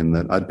AR, in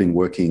that I'd been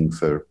working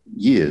for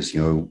years,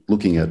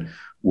 looking at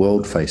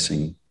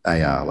world-facing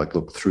AR, like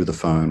look through the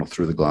phone or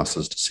through the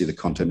glasses to see the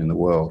content in the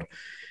world.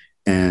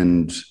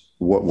 And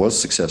what was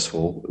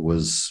successful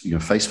was,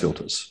 face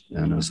filters.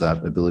 And it was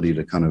that ability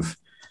to kind of,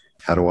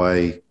 how do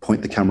I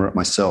point the camera at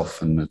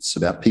myself? And it's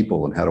about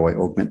people, and how do I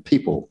augment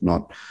people,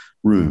 not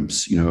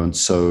rooms, and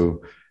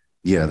so,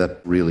 yeah, that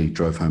really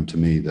drove home to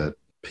me that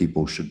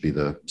people should be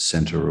the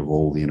center of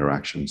all the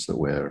interactions that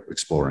we're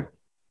exploring.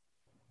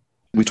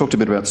 We talked a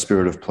bit about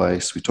spirit of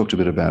place. We talked a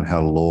bit about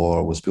how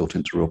law was built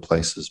into real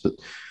places, but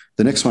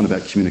the next one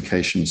about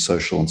communication,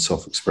 social, and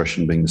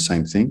self-expression being the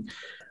same thing.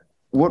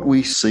 What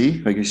we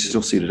see, I guess you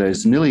still see today,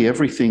 is nearly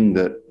everything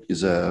that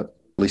is at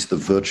least the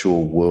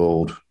virtual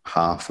world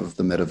half of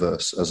the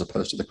metaverse, as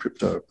opposed to the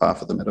crypto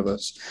half of the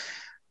metaverse.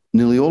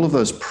 Nearly all of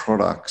those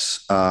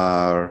products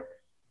are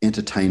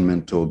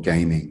entertainment or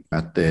gaming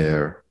at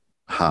their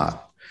heart.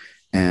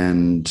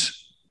 And,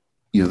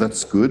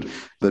 that's good.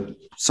 But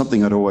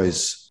something I'd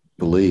always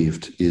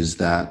believed is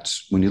that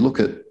when you look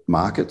at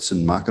markets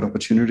and market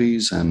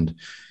opportunities and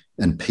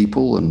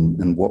people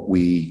and what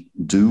we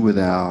do with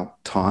our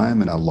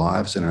time and our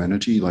lives and our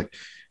energy, like,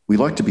 we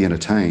like to be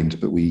entertained,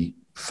 but we,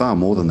 far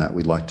more than that,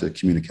 we like to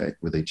communicate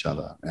with each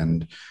other.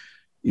 And,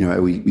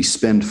 we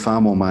spend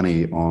far more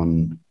money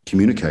on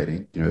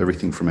communicating,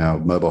 everything from our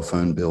mobile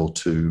phone bill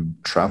to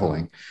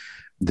traveling,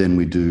 than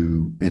we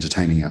do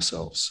entertaining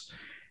ourselves.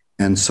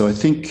 And so I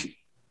think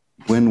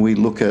when we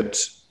look at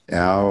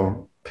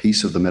our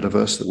piece of the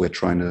metaverse that we're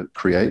trying to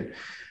create,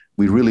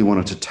 we really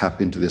wanted to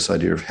tap into this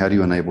idea of how do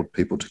you enable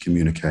people to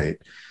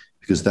communicate,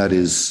 because that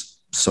is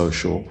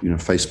social.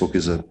 Facebook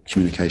is a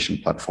communication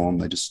platform.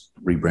 They just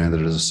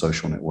rebranded it as a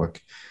social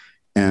network.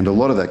 And a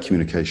lot of that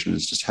communication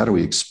is just how do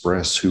we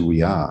express who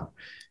we are?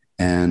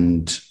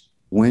 And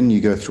when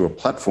you go through a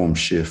platform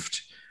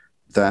shift,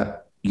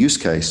 that use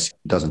case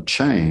doesn't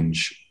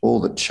change.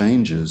 All that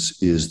changes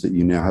is that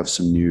you now have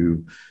some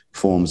new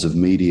forms of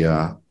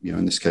media,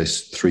 in this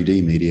case,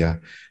 3D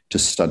media, to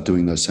start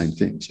doing those same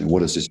things.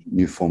 What is this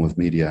new form of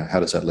media?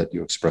 How does that let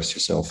you express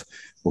yourself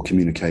or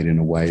communicate in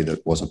a way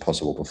that wasn't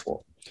possible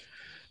before?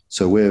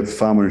 So we're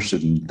far more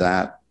interested in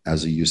that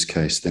as a use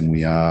case than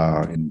we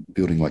are in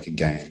building like a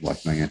game like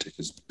Niantic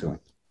is doing.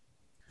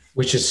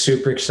 Which is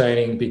super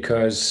exciting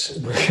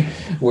because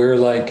we're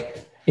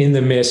like in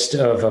the midst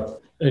of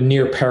a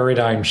near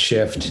paradigm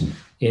shift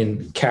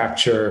in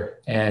capture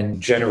and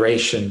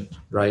generation,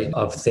 right,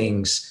 of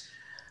things.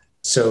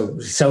 So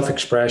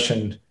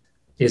self-expression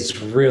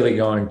is really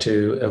going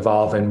to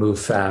evolve and move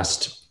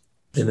fast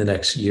in the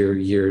next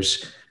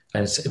years.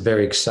 And it's a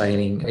very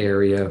exciting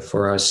area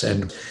for us.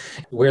 And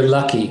we're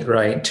lucky,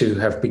 right, to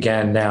have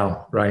began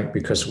now, right,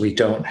 because we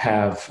don't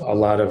have a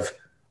lot of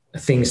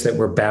things that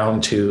we're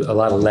bound to, a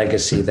lot of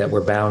legacy that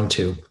we're bound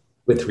to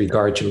with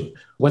regard to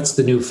what's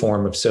the new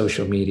form of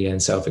social media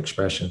and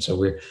self-expression. So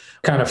we're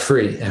kind of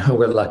free.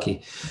 We're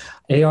lucky.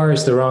 AR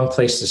is the wrong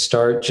place to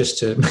start, just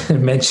to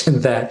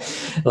mention that.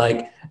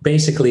 Like,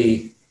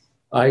 basically,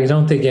 I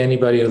don't think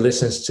anybody who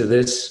listens to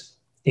this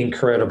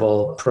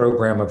incredible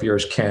program of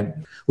yours, Kent,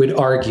 would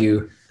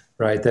argue,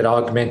 right, that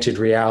augmented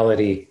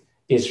reality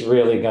is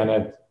really going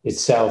to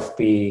itself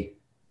be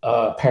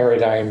a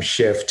paradigm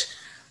shift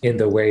in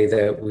the way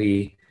that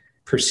we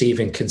perceive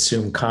and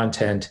consume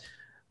content.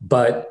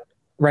 But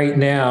right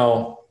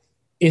now,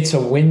 it's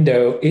a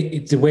window.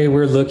 The way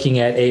we're looking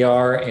at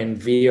AR and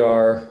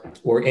VR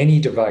or any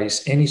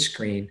device, any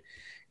screen,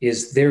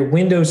 is they're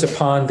windows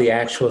upon the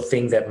actual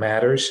thing that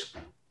matters.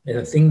 And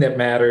the thing that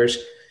matters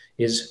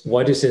is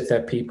what is it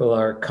that people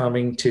are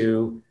coming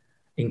to,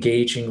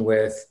 engaging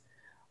with.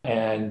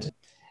 And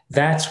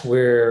that's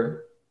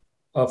where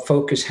a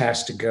focus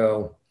has to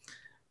go,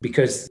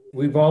 because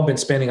we've all been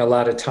spending a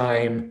lot of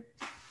time,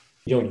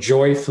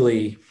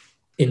 joyfully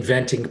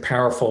inventing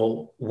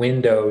powerful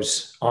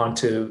windows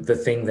onto the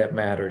thing that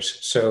matters.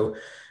 So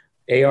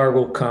AR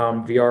will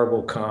come, VR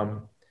will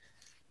come,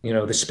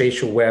 the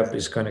spatial web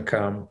is going to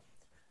come,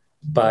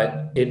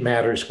 but it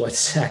matters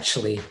what's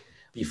actually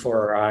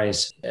before our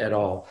eyes at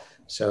all.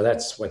 So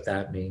that's what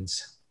that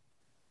means.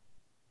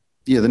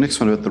 Yeah, the next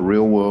one about the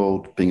real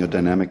world being a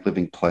dynamic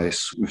living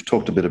place. We've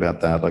talked a bit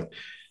about that. Like,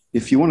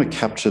 if you want to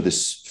capture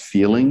this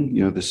feeling,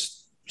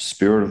 this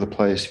spirit of the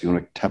place, if you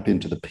want to tap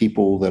into the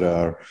people that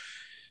are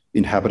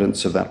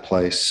inhabitants of that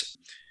place,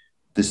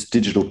 this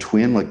digital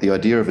twin, like the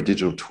idea of a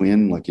digital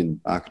twin, like in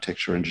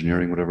architecture,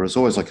 engineering, whatever, is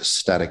always like a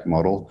static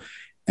model.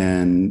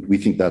 And we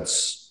think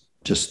that's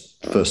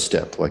just first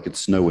step, like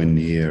it's nowhere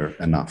near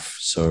enough.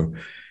 So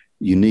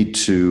you need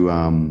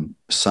to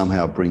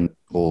somehow bring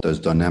all those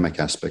dynamic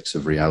aspects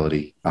of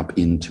reality up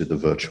into the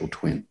virtual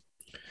twin.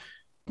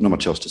 Not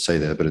much else to say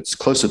there, but it's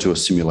closer to a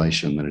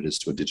simulation than it is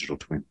to a digital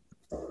twin.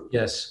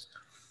 Yes.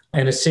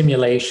 And a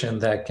simulation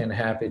that can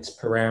have its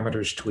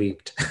parameters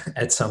tweaked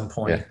at some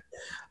point. Yeah.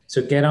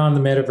 So get on the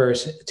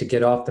metaverse to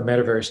get off the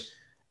metaverse.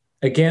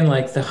 Again,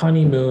 like the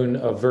honeymoon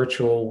of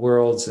virtual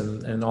worlds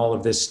and all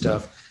of this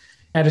stuff,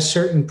 at a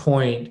certain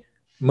point,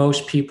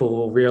 most people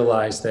will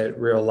realize that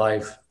real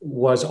life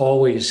was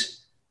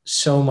always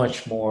so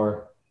much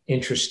more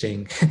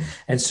interesting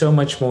and so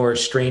much more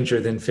stranger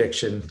than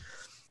fiction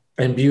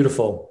and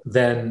beautiful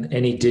than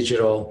any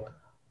digital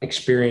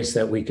experience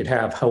that we could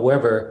have.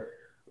 However,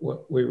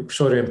 what we're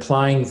sort of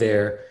implying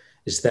there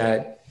is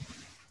that,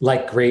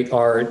 like great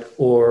art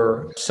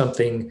or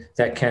something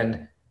that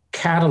can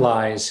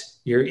catalyze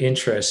your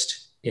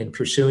interest in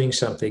pursuing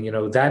something,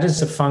 that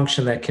is a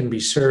function that can be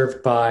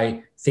served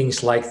by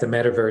things like the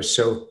metaverse.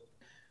 So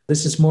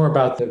this is more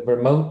about the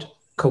remote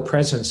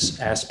co-presence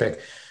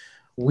aspect.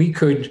 We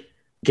could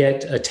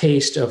get a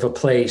taste of a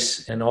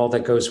place and all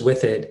that goes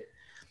with it.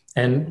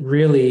 And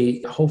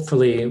really,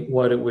 hopefully,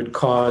 what it would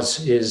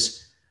cause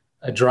is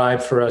a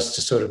drive for us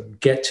to sort of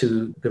get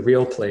to the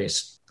real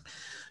place.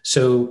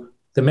 So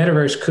the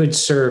metaverse could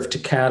serve to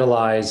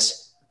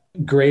catalyze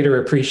greater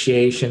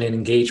appreciation and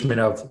engagement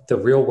of the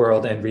real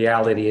world and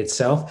reality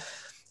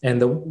itself.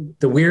 And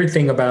the weird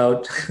thing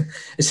about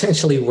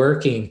essentially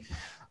working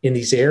in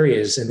these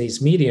areas, in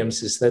these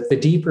mediums, is that the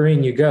deeper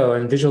in you go,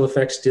 and visual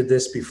effects did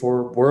this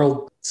before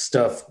world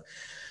stuff,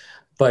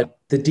 but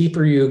the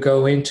deeper you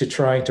go into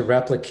trying to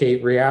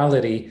replicate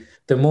reality,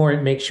 the more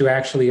it makes you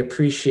actually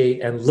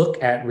appreciate and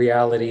look at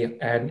reality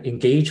and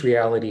engage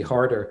reality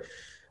harder,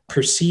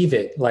 perceive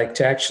it, like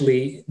to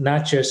actually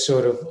not just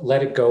sort of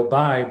let it go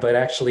by, but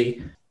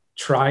actually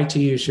try to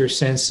use your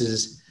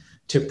senses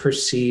to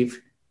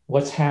perceive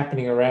what's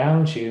happening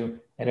around you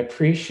and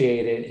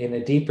appreciate it in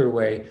a deeper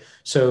way.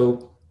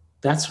 So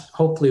that's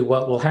hopefully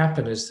what will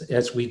happen is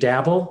as we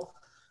dabble,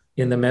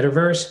 in the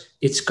metaverse,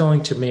 it's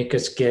going to make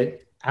us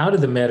get out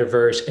of the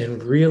metaverse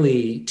and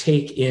really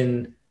take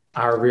in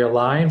our real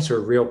lives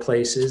or real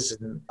places,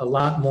 and a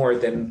lot more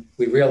than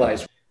we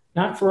realize.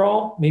 Not for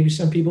all, maybe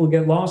some people will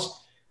get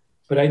lost,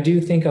 but I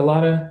do think a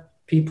lot of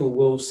people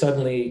will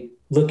suddenly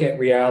look at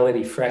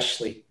reality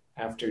freshly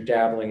after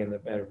dabbling in the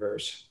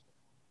metaverse.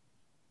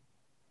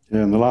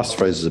 Yeah, and the last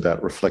phrase is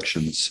about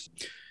reflections.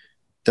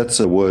 That's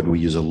a word we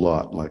use a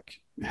lot. Like,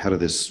 how do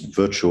this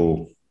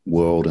virtual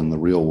world and the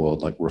real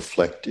world like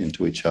reflect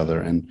into each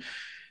other? And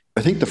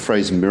I think the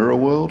phrase mirror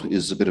world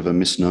is a bit of a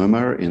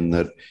misnomer in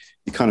that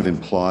it kind of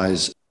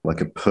implies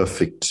like a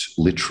perfect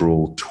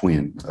literal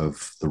twin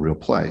of the real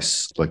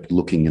place, like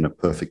looking in a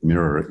perfect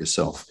mirror at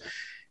yourself.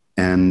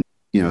 And,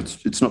 you know,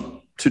 it's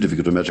not too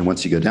difficult to imagine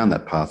once you go down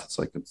that path, it's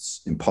like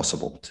it's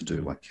impossible to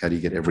do. Like, how do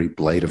you get every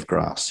blade of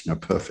grass, you know,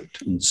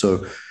 perfect? And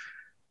so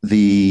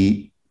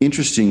the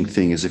interesting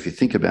thing is, if you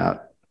think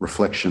about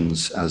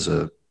reflections as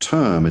a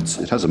term,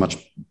 it has a much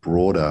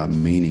broader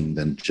meaning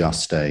than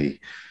just a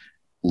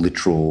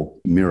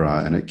literal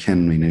mirror, and it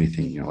can mean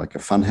anything. You know, like a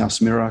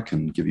funhouse mirror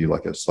can give you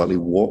like a slightly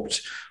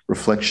warped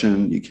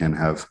reflection. You can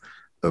have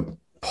a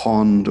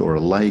pond or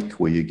a lake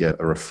where you get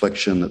a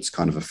reflection that's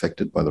kind of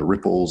affected by the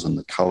ripples and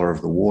the color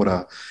of the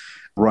water,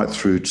 right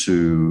through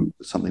to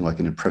something like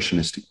an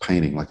impressionistic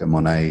painting, like a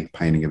Monet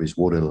painting of his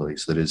water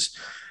lilies that is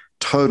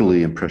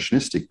totally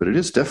impressionistic, but it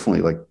is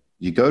definitely like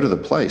you go to the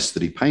place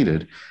that he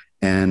painted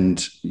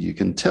and you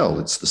can tell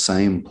it's the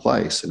same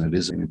place, and it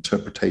is an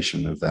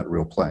interpretation of that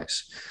real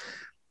place.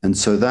 And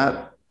so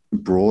that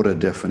broader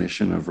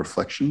definition of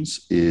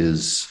reflections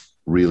is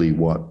really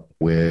what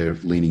we're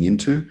leaning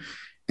into.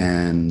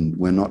 And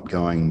we're not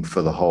going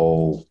for the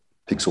whole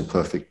pixel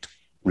perfect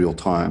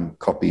real-time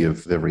copy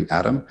of every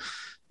atom,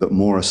 but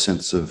more a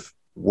sense of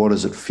what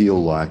does it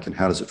feel like and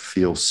how does it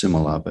feel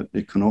similar, but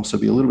it can also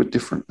be a little bit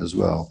different as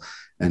well,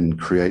 and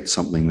create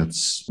something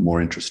that's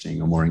more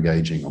interesting or more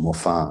engaging or more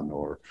fun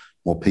or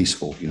more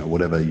peaceful, you know,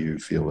 whatever you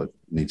feel it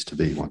needs to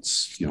be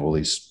once, you know, all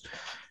these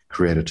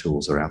creator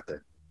tools are out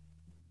there.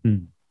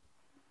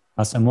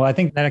 Awesome. Well, I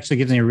think that actually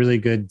gives me a really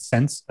good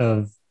sense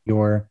of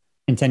your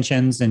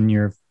intentions and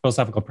your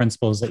philosophical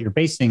principles that you're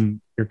basing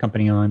your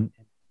company on.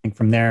 I think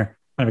from there,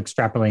 kind of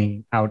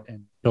extrapolating out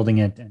and building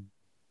it, and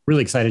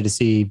really excited to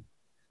see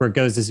where it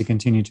goes as you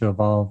continue to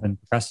evolve and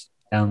progress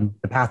down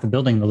the path of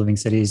building the living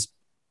cities.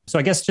 So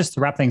I guess just to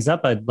wrap things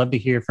up, I'd love to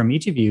hear from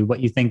each of you what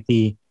you think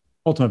the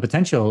ultimate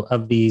potential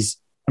of these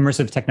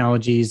immersive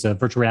technologies of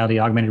virtual reality,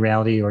 augmented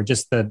reality, or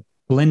just the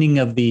blending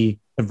of the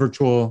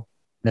virtual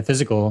and the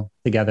physical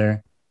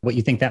together, what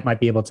you think that might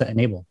be able to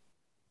enable.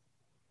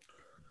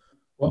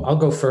 Well, I'll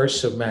go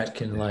first so Matt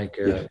can land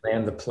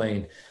the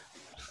plane.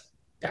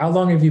 How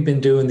long have you been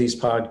doing these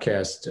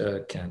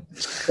podcasts, Ken?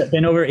 It's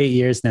been over 8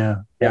 years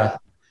now. Yeah.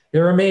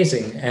 They're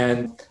amazing,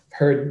 and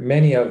heard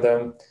many of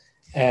them.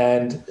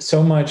 And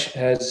so much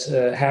has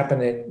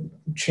happened and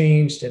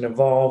changed and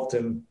evolved.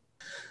 And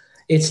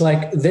it's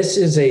like, this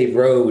is a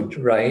road,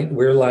 right?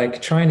 We're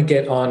like trying to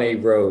get on a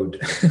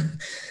road.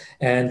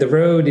 And the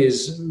road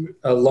is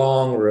a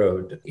long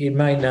road. It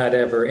might not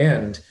ever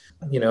end.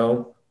 You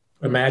know,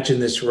 imagine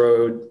this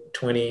road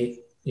 20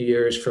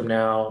 years from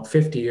now,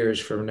 50 years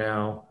from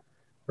now,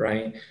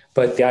 right?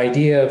 But the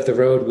idea of the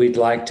road we'd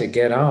like to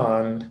get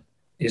on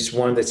is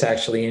one that's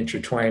actually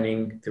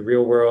intertwining the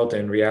real world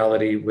and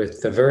reality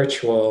with the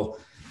virtual,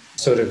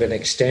 sort of an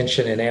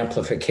extension and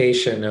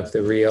amplification of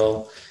the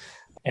real.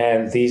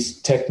 And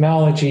these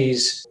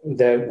technologies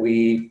that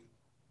we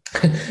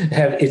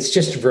have, it's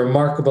just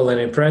remarkable and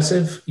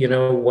impressive, you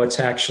know, what's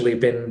actually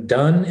been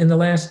done in the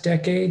last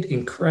decade.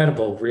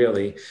 Incredible,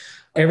 really.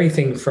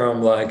 Everything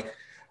from like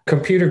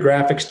computer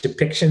graphics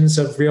depictions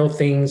of real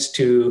things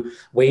to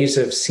ways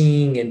of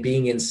seeing and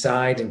being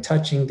inside and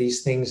touching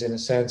these things in a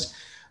sense.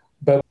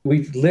 But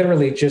we've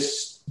literally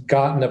just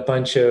gotten a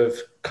bunch of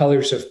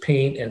colors of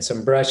paint and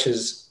some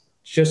brushes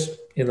just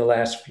in the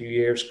last few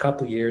years,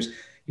 couple of years.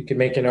 You can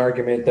make an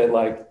argument that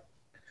like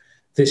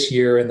this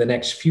year and the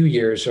next few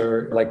years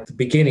are like the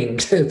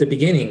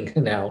beginning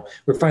now.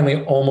 We're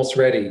finally almost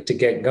ready to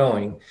get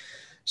going.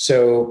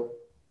 So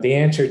the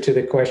answer to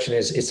the question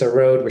is, it's a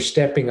road we're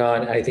stepping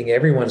on. I think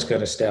everyone's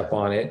going to step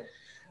on it.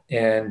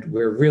 And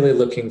we're really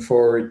looking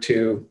forward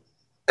to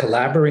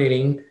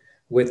collaborating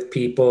with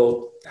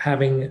people,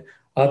 having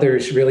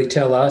others really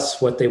tell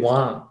us what they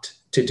want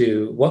to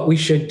do, what we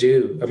should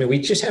do. I mean, we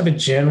just have a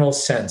general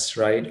sense,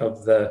 right,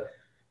 of the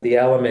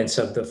elements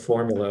of the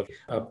formula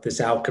of this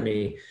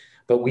alchemy.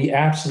 But we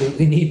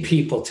absolutely need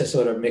people to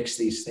sort of mix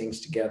these things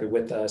together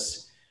with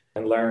us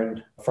and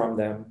learn from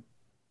them.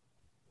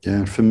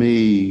 Yeah, for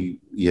me,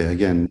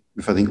 again,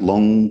 if I think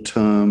long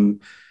term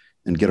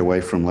and get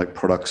away from like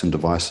products and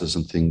devices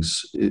and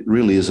things, it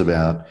really is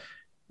about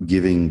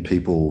giving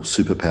people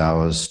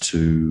superpowers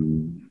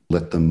to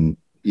let them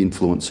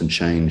influence and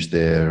change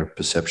their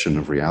perception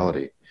of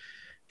reality.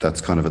 That's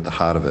kind of at the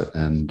heart of it.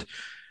 And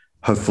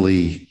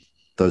hopefully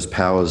those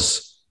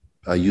powers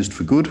are used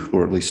for good,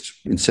 or at least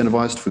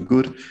incentivized for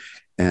good,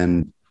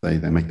 and they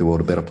make the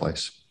world a better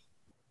place.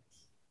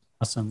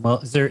 Awesome. Well,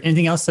 is there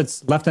anything else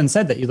that's left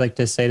unsaid that you'd like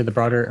to say to the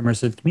broader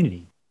immersive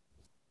community?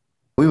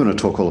 We want to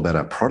talk all about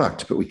our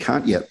product, but we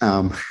can't yet.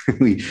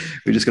 We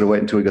just got to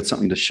wait until we got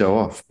something to show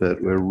off.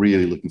 But we're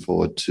really looking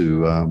forward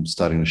to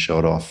starting to show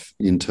it off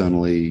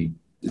internally.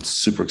 It's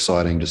super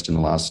exciting. Just in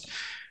the last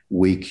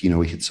week,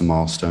 we hit some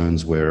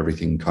milestones where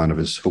everything kind of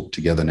is hooked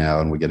together now,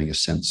 and we're getting a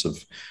sense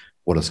of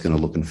what it's going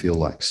to look and feel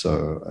like.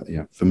 So,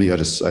 for me, I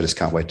just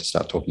can't wait to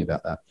start talking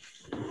about that.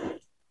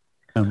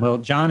 Well,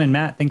 John and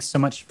Matt, thanks so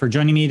much for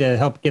joining me to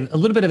help give a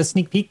little bit of a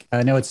sneak peek.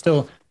 I know it's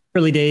still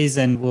early days,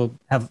 and we'll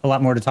have a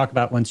lot more to talk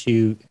about once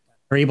you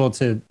are able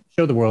to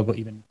show the world what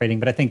you've been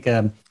creating. But I think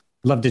I'd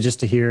love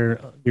to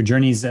hear your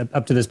journeys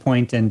up to this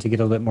point and to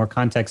get a little bit more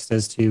context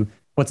as to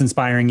what's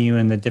inspiring you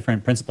and the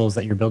different principles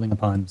that you're building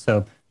upon.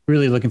 So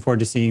really looking forward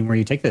to seeing where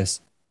you take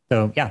this.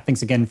 So yeah,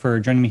 thanks again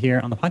for joining me here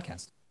on the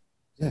podcast.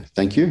 Yeah,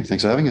 thank you.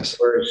 Thanks for having us.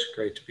 It's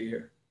great to be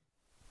here.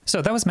 So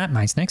that was Matt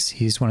Meisnix.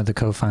 He's one of the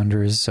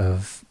co-founders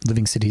of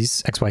Living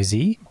Cities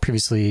XYZ,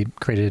 previously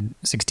created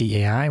 6D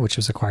AI, which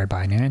was acquired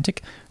by Niantic,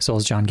 as well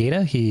as John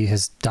Gaeta. He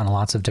has done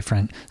lots of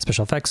different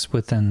special effects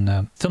within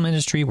the film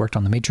industry, worked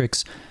on The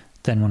Matrix,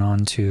 then went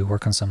on to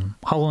work on some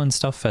HoloLens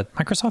stuff at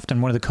Microsoft,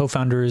 and one of the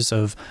co-founders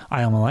of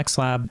ILMX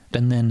Lab,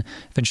 and then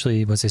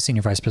eventually was a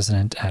senior vice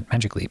president at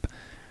Magic Leap,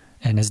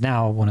 and is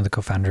now one of the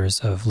co-founders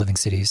of Living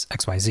Cities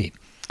XYZ.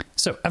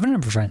 So I have a number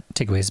of different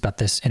takeaways about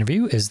this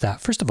interview is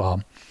that, first of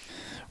all,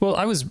 well,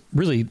 I was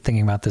really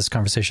thinking about this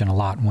conversation a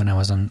lot when I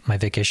was on my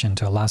vacation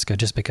to Alaska,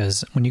 just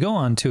because when you go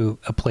on to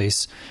a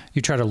place,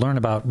 you try to learn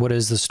about what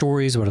is the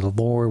stories, what are the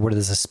lore, what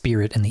is the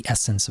spirit and the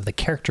essence of the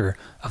character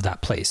of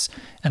that place.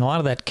 And a lot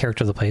of that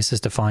character of the place is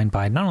defined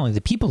by not only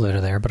the people that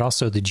are there, but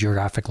also the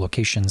geographic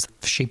locations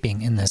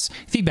shaping in this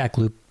feedback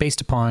loop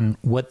based upon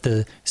what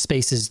the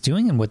space is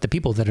doing and what the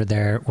people that are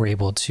there were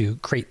able to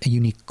create a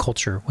unique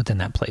culture within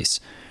that place.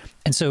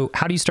 And so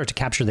how do you start to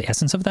capture the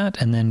essence of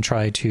that and then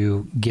try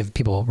to give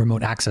people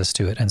remote access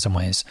to it in some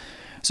ways?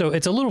 So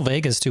it's a little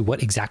vague as to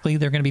what exactly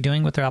they're going to be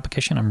doing with their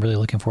application. I'm really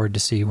looking forward to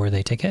see where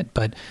they take it,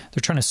 but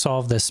they're trying to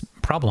solve this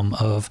problem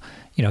of,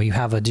 you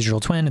have a digital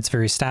twin, it's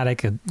very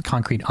static, a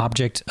concrete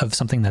object of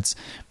something that's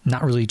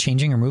not really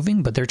changing or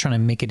moving, but they're trying to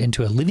make it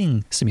into a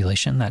living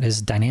simulation that is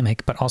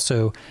dynamic, but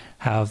also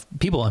have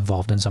people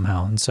involved in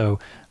somehow. And so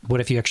what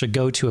if you actually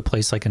go to a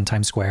place like in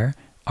Times Square?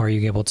 Are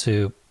you able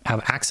to have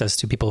access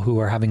to people who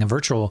are having a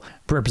virtual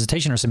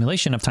representation or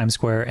simulation of Times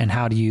Square, and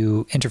how do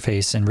you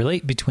interface and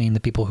relate between the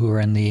people who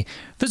are in the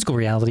physical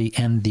reality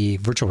and the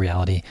virtual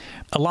reality?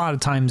 A lot of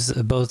times,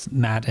 both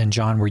Matt and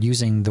John were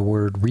using the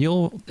word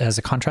real as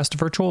a contrast to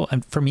virtual.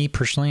 And for me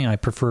personally, I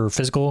prefer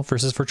physical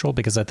versus virtual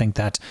because I think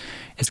that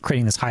it's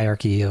creating this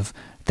hierarchy of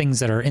things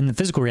that are in the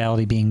physical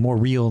reality being more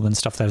real than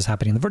stuff that is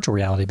happening in the virtual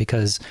reality.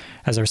 Because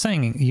as I was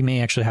saying, you may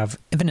actually have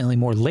infinitely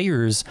more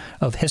layers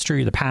of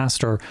history, the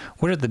past, or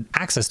what are the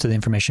access to the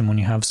information when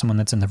you have someone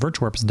that's in the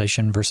virtual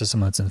representation versus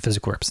someone that's in the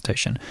physical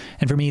representation.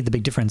 And for me, the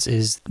big difference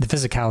is the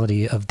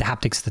physicality of the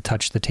haptics, the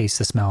touch, the taste,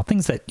 the smell,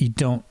 things that you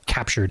don't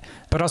captured,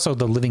 but also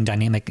the living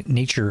dynamic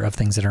nature of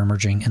things that are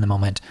emerging in the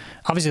moment.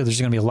 Obviously, there's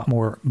going to be a lot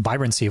more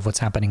vibrancy of what's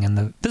happening in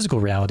the physical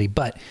reality,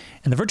 but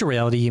in the virtual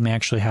reality, you may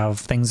actually have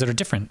things that are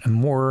different and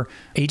more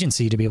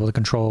agency to be able to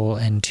control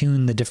and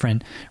tune the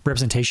different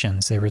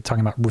representations. They were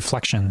talking about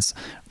reflections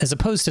as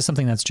opposed to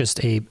something that's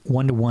just a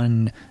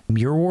one-to-one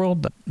mirror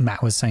world.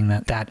 Matt was saying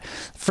that that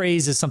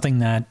phrase is something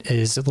that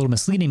is a little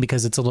misleading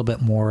because it's a little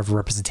bit more of a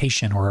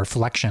representation or a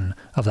reflection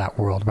of that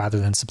world rather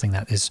than something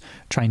that is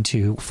trying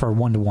to, for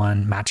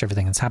one-to-one, match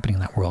everything that's happening in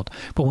that world.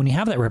 But when you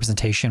have that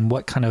representation,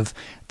 what kind of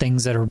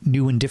things that are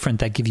new and different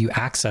that give you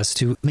access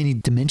to many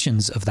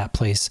dimensions of that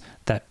place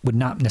that would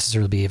not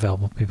necessarily be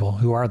available to people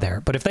who are there.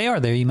 But if they are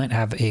there, you might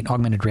have an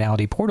augmented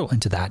reality portal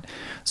into that.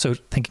 So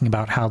thinking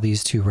about how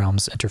these two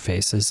realms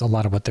interface is a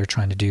lot of what they're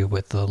trying to do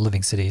with the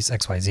Living Cities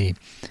XYZ.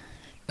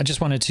 I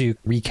just wanted to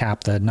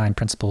recap the 9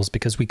 principles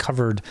because we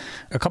covered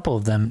a couple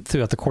of them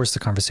throughout the course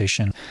of the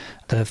conversation.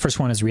 The first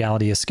one is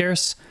reality is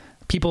scarce.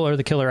 People are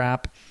the killer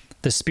app.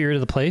 The spirit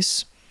of the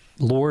place.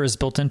 Lore is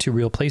built into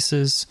real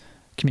places.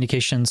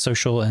 Communication,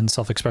 social, and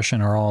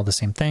self-expression are all the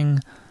same thing.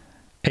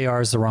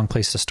 AR is the wrong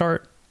place to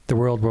start. The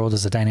world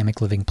is a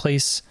dynamic living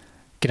place.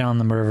 Get on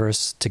the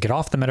metaverse to get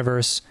off the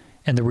metaverse.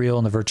 And the real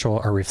and the virtual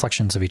are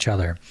reflections of each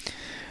other.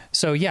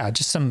 So yeah,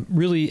 just some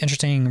really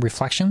interesting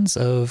reflections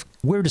of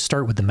where to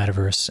start with the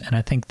metaverse. And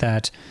I think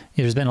that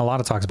there's been a lot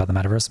of talks about the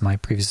metaverse. My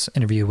previous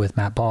interview with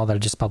Matt Ball that I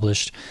just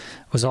published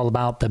was all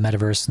about the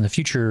metaverse and the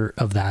future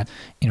of that.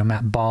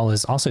 Matt Ball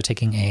is also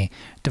taking a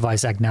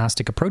device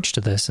agnostic approach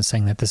to this and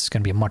saying that this is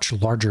going to be a much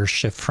larger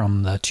shift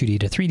from the 2D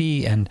to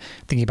 3D and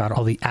thinking about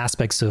all the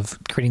aspects of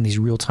creating these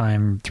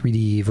real-time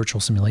 3D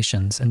virtual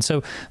simulations. And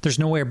so there's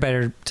nowhere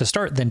better to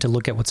start than to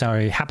look at what's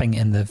already happening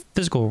in the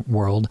physical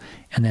world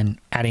and then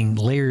adding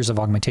layers of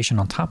augmentation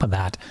on top of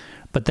that.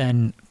 But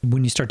then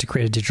when you start to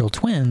create a digital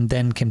twin,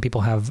 then can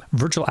people have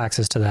virtual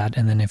access to that?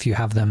 And then if you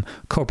have them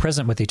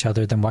co-present with each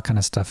other, then what kind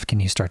of stuff can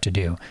you start to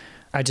do?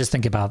 I just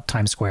think about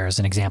Times Square as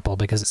an example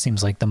because it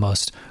seems like the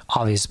most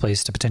obvious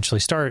place to potentially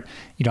start.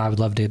 I would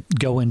love to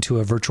go into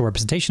a virtual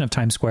representation of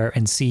Times Square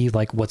and see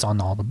like what's on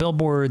all the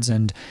billboards.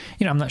 And,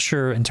 I'm not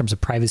sure in terms of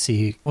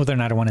privacy, whether or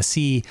not I want to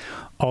see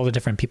all the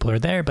different people who are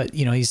there. But,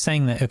 he's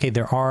saying that, okay,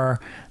 there are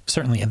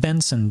certainly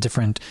events and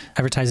different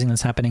advertising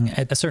that's happening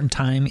at a certain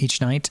time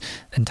each night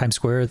in Times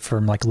Square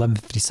from like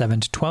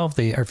 11:57 to 12.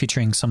 They are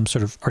featuring some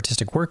sort of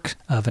artistic work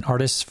of an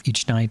artist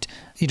each night.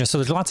 So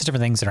there's lots of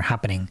different things that are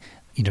happening,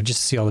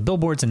 just to see all the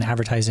billboards and the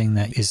advertising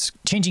that is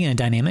changing in a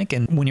dynamic.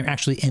 And when you're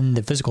actually in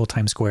the physical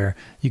Times Square,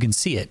 you can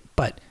see it.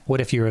 But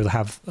what if you were to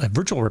have a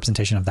virtual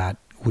representation of that?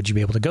 Would you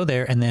be able to go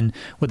there? And then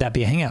would that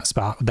be a hangout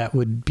spot that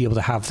would be able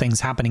to have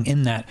things happening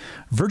in that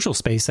virtual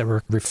space that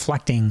were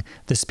reflecting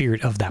the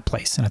spirit of that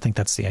place? And I think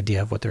that's the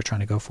idea of what they're trying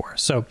to go for.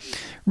 So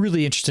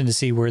really interested to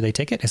see where they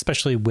take it,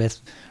 especially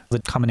with the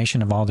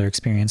combination of all their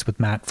experience with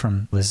Matt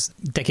from his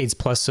decades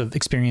plus of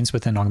experience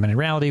within augmented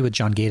reality, with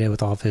John Gaeta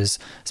with all of his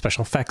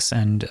special effects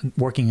and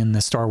working in the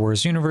Star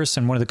Wars universe,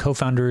 and one of the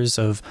co-founders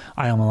of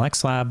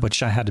ILMX Lab,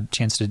 which I had a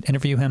chance to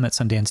interview him at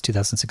Sundance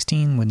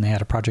 2016 when they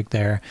had a project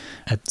there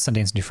at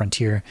Sundance New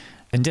Frontier.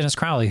 And Dennis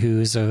Crowley, who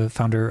is a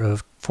founder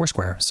of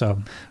Foursquare.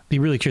 So be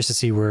really curious to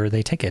see where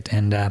they take it,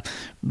 and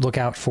look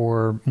out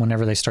for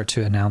whenever they start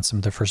to announce some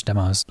of their first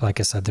demos. Like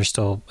I said, they're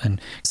still in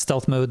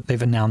stealth mode.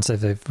 They've announced that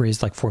they've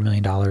raised like $4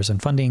 million in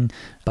funding,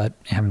 but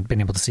haven't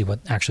been able to see what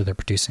actually they're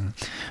producing.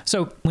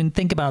 So when you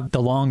think about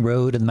the long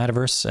road in the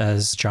metaverse,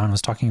 as John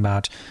was talking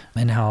about,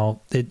 and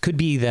how it could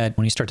be that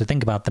when you start to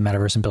think about the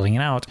metaverse and building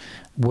it out,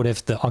 what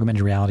if the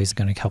augmented reality is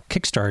going to help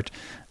kickstart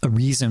a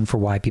reason for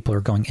why people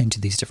are going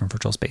into these different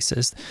virtual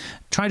spaces?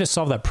 Try to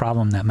solve that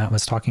problem that Matt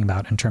was talking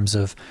about in terms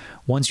of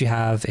once you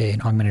have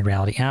an augmented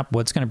reality app,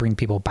 what's going to bring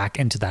people back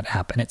into that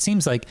app? And it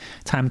seems like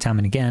time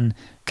and again,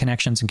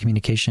 connections and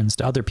communications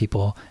to other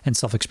people and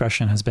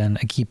self-expression has been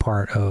a key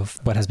part of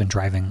what has been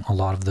driving a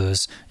lot of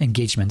those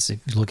engagements. If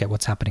you look at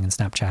what's happening in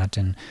Snapchat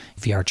and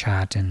VR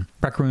chat and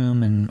Rec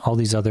Room and all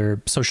these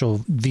other social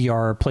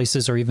VR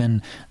places, or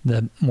even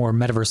the more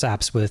metaverse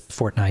apps with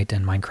Fortnite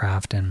and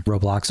Minecraft and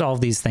Roblox, all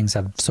of these things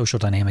have social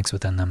dynamics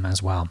within them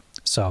as well.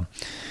 So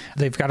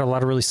they've got a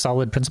lot of really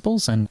solid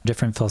principles and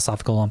different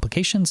philosophical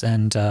implications,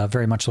 and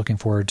very much looking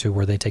forward to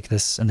where they take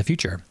this in the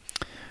future.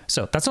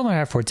 So that's all I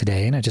have for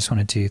today. And I just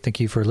wanted to thank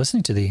you for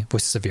listening to the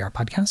Voices of VR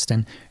podcast.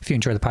 And if you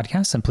enjoy the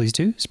podcast, then please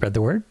do spread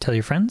the word, tell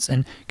your friends,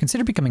 and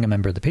consider becoming a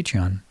member of the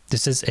Patreon.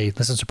 This is a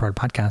listener-supported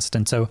podcast,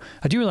 and so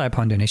I do rely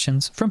upon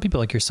donations from people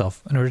like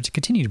yourself in order to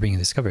continue to bring you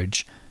this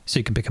coverage. So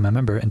you can become a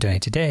member and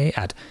donate today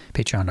at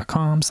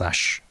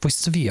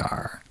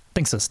patreon.com/voicesofvr.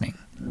 Thanks for listening.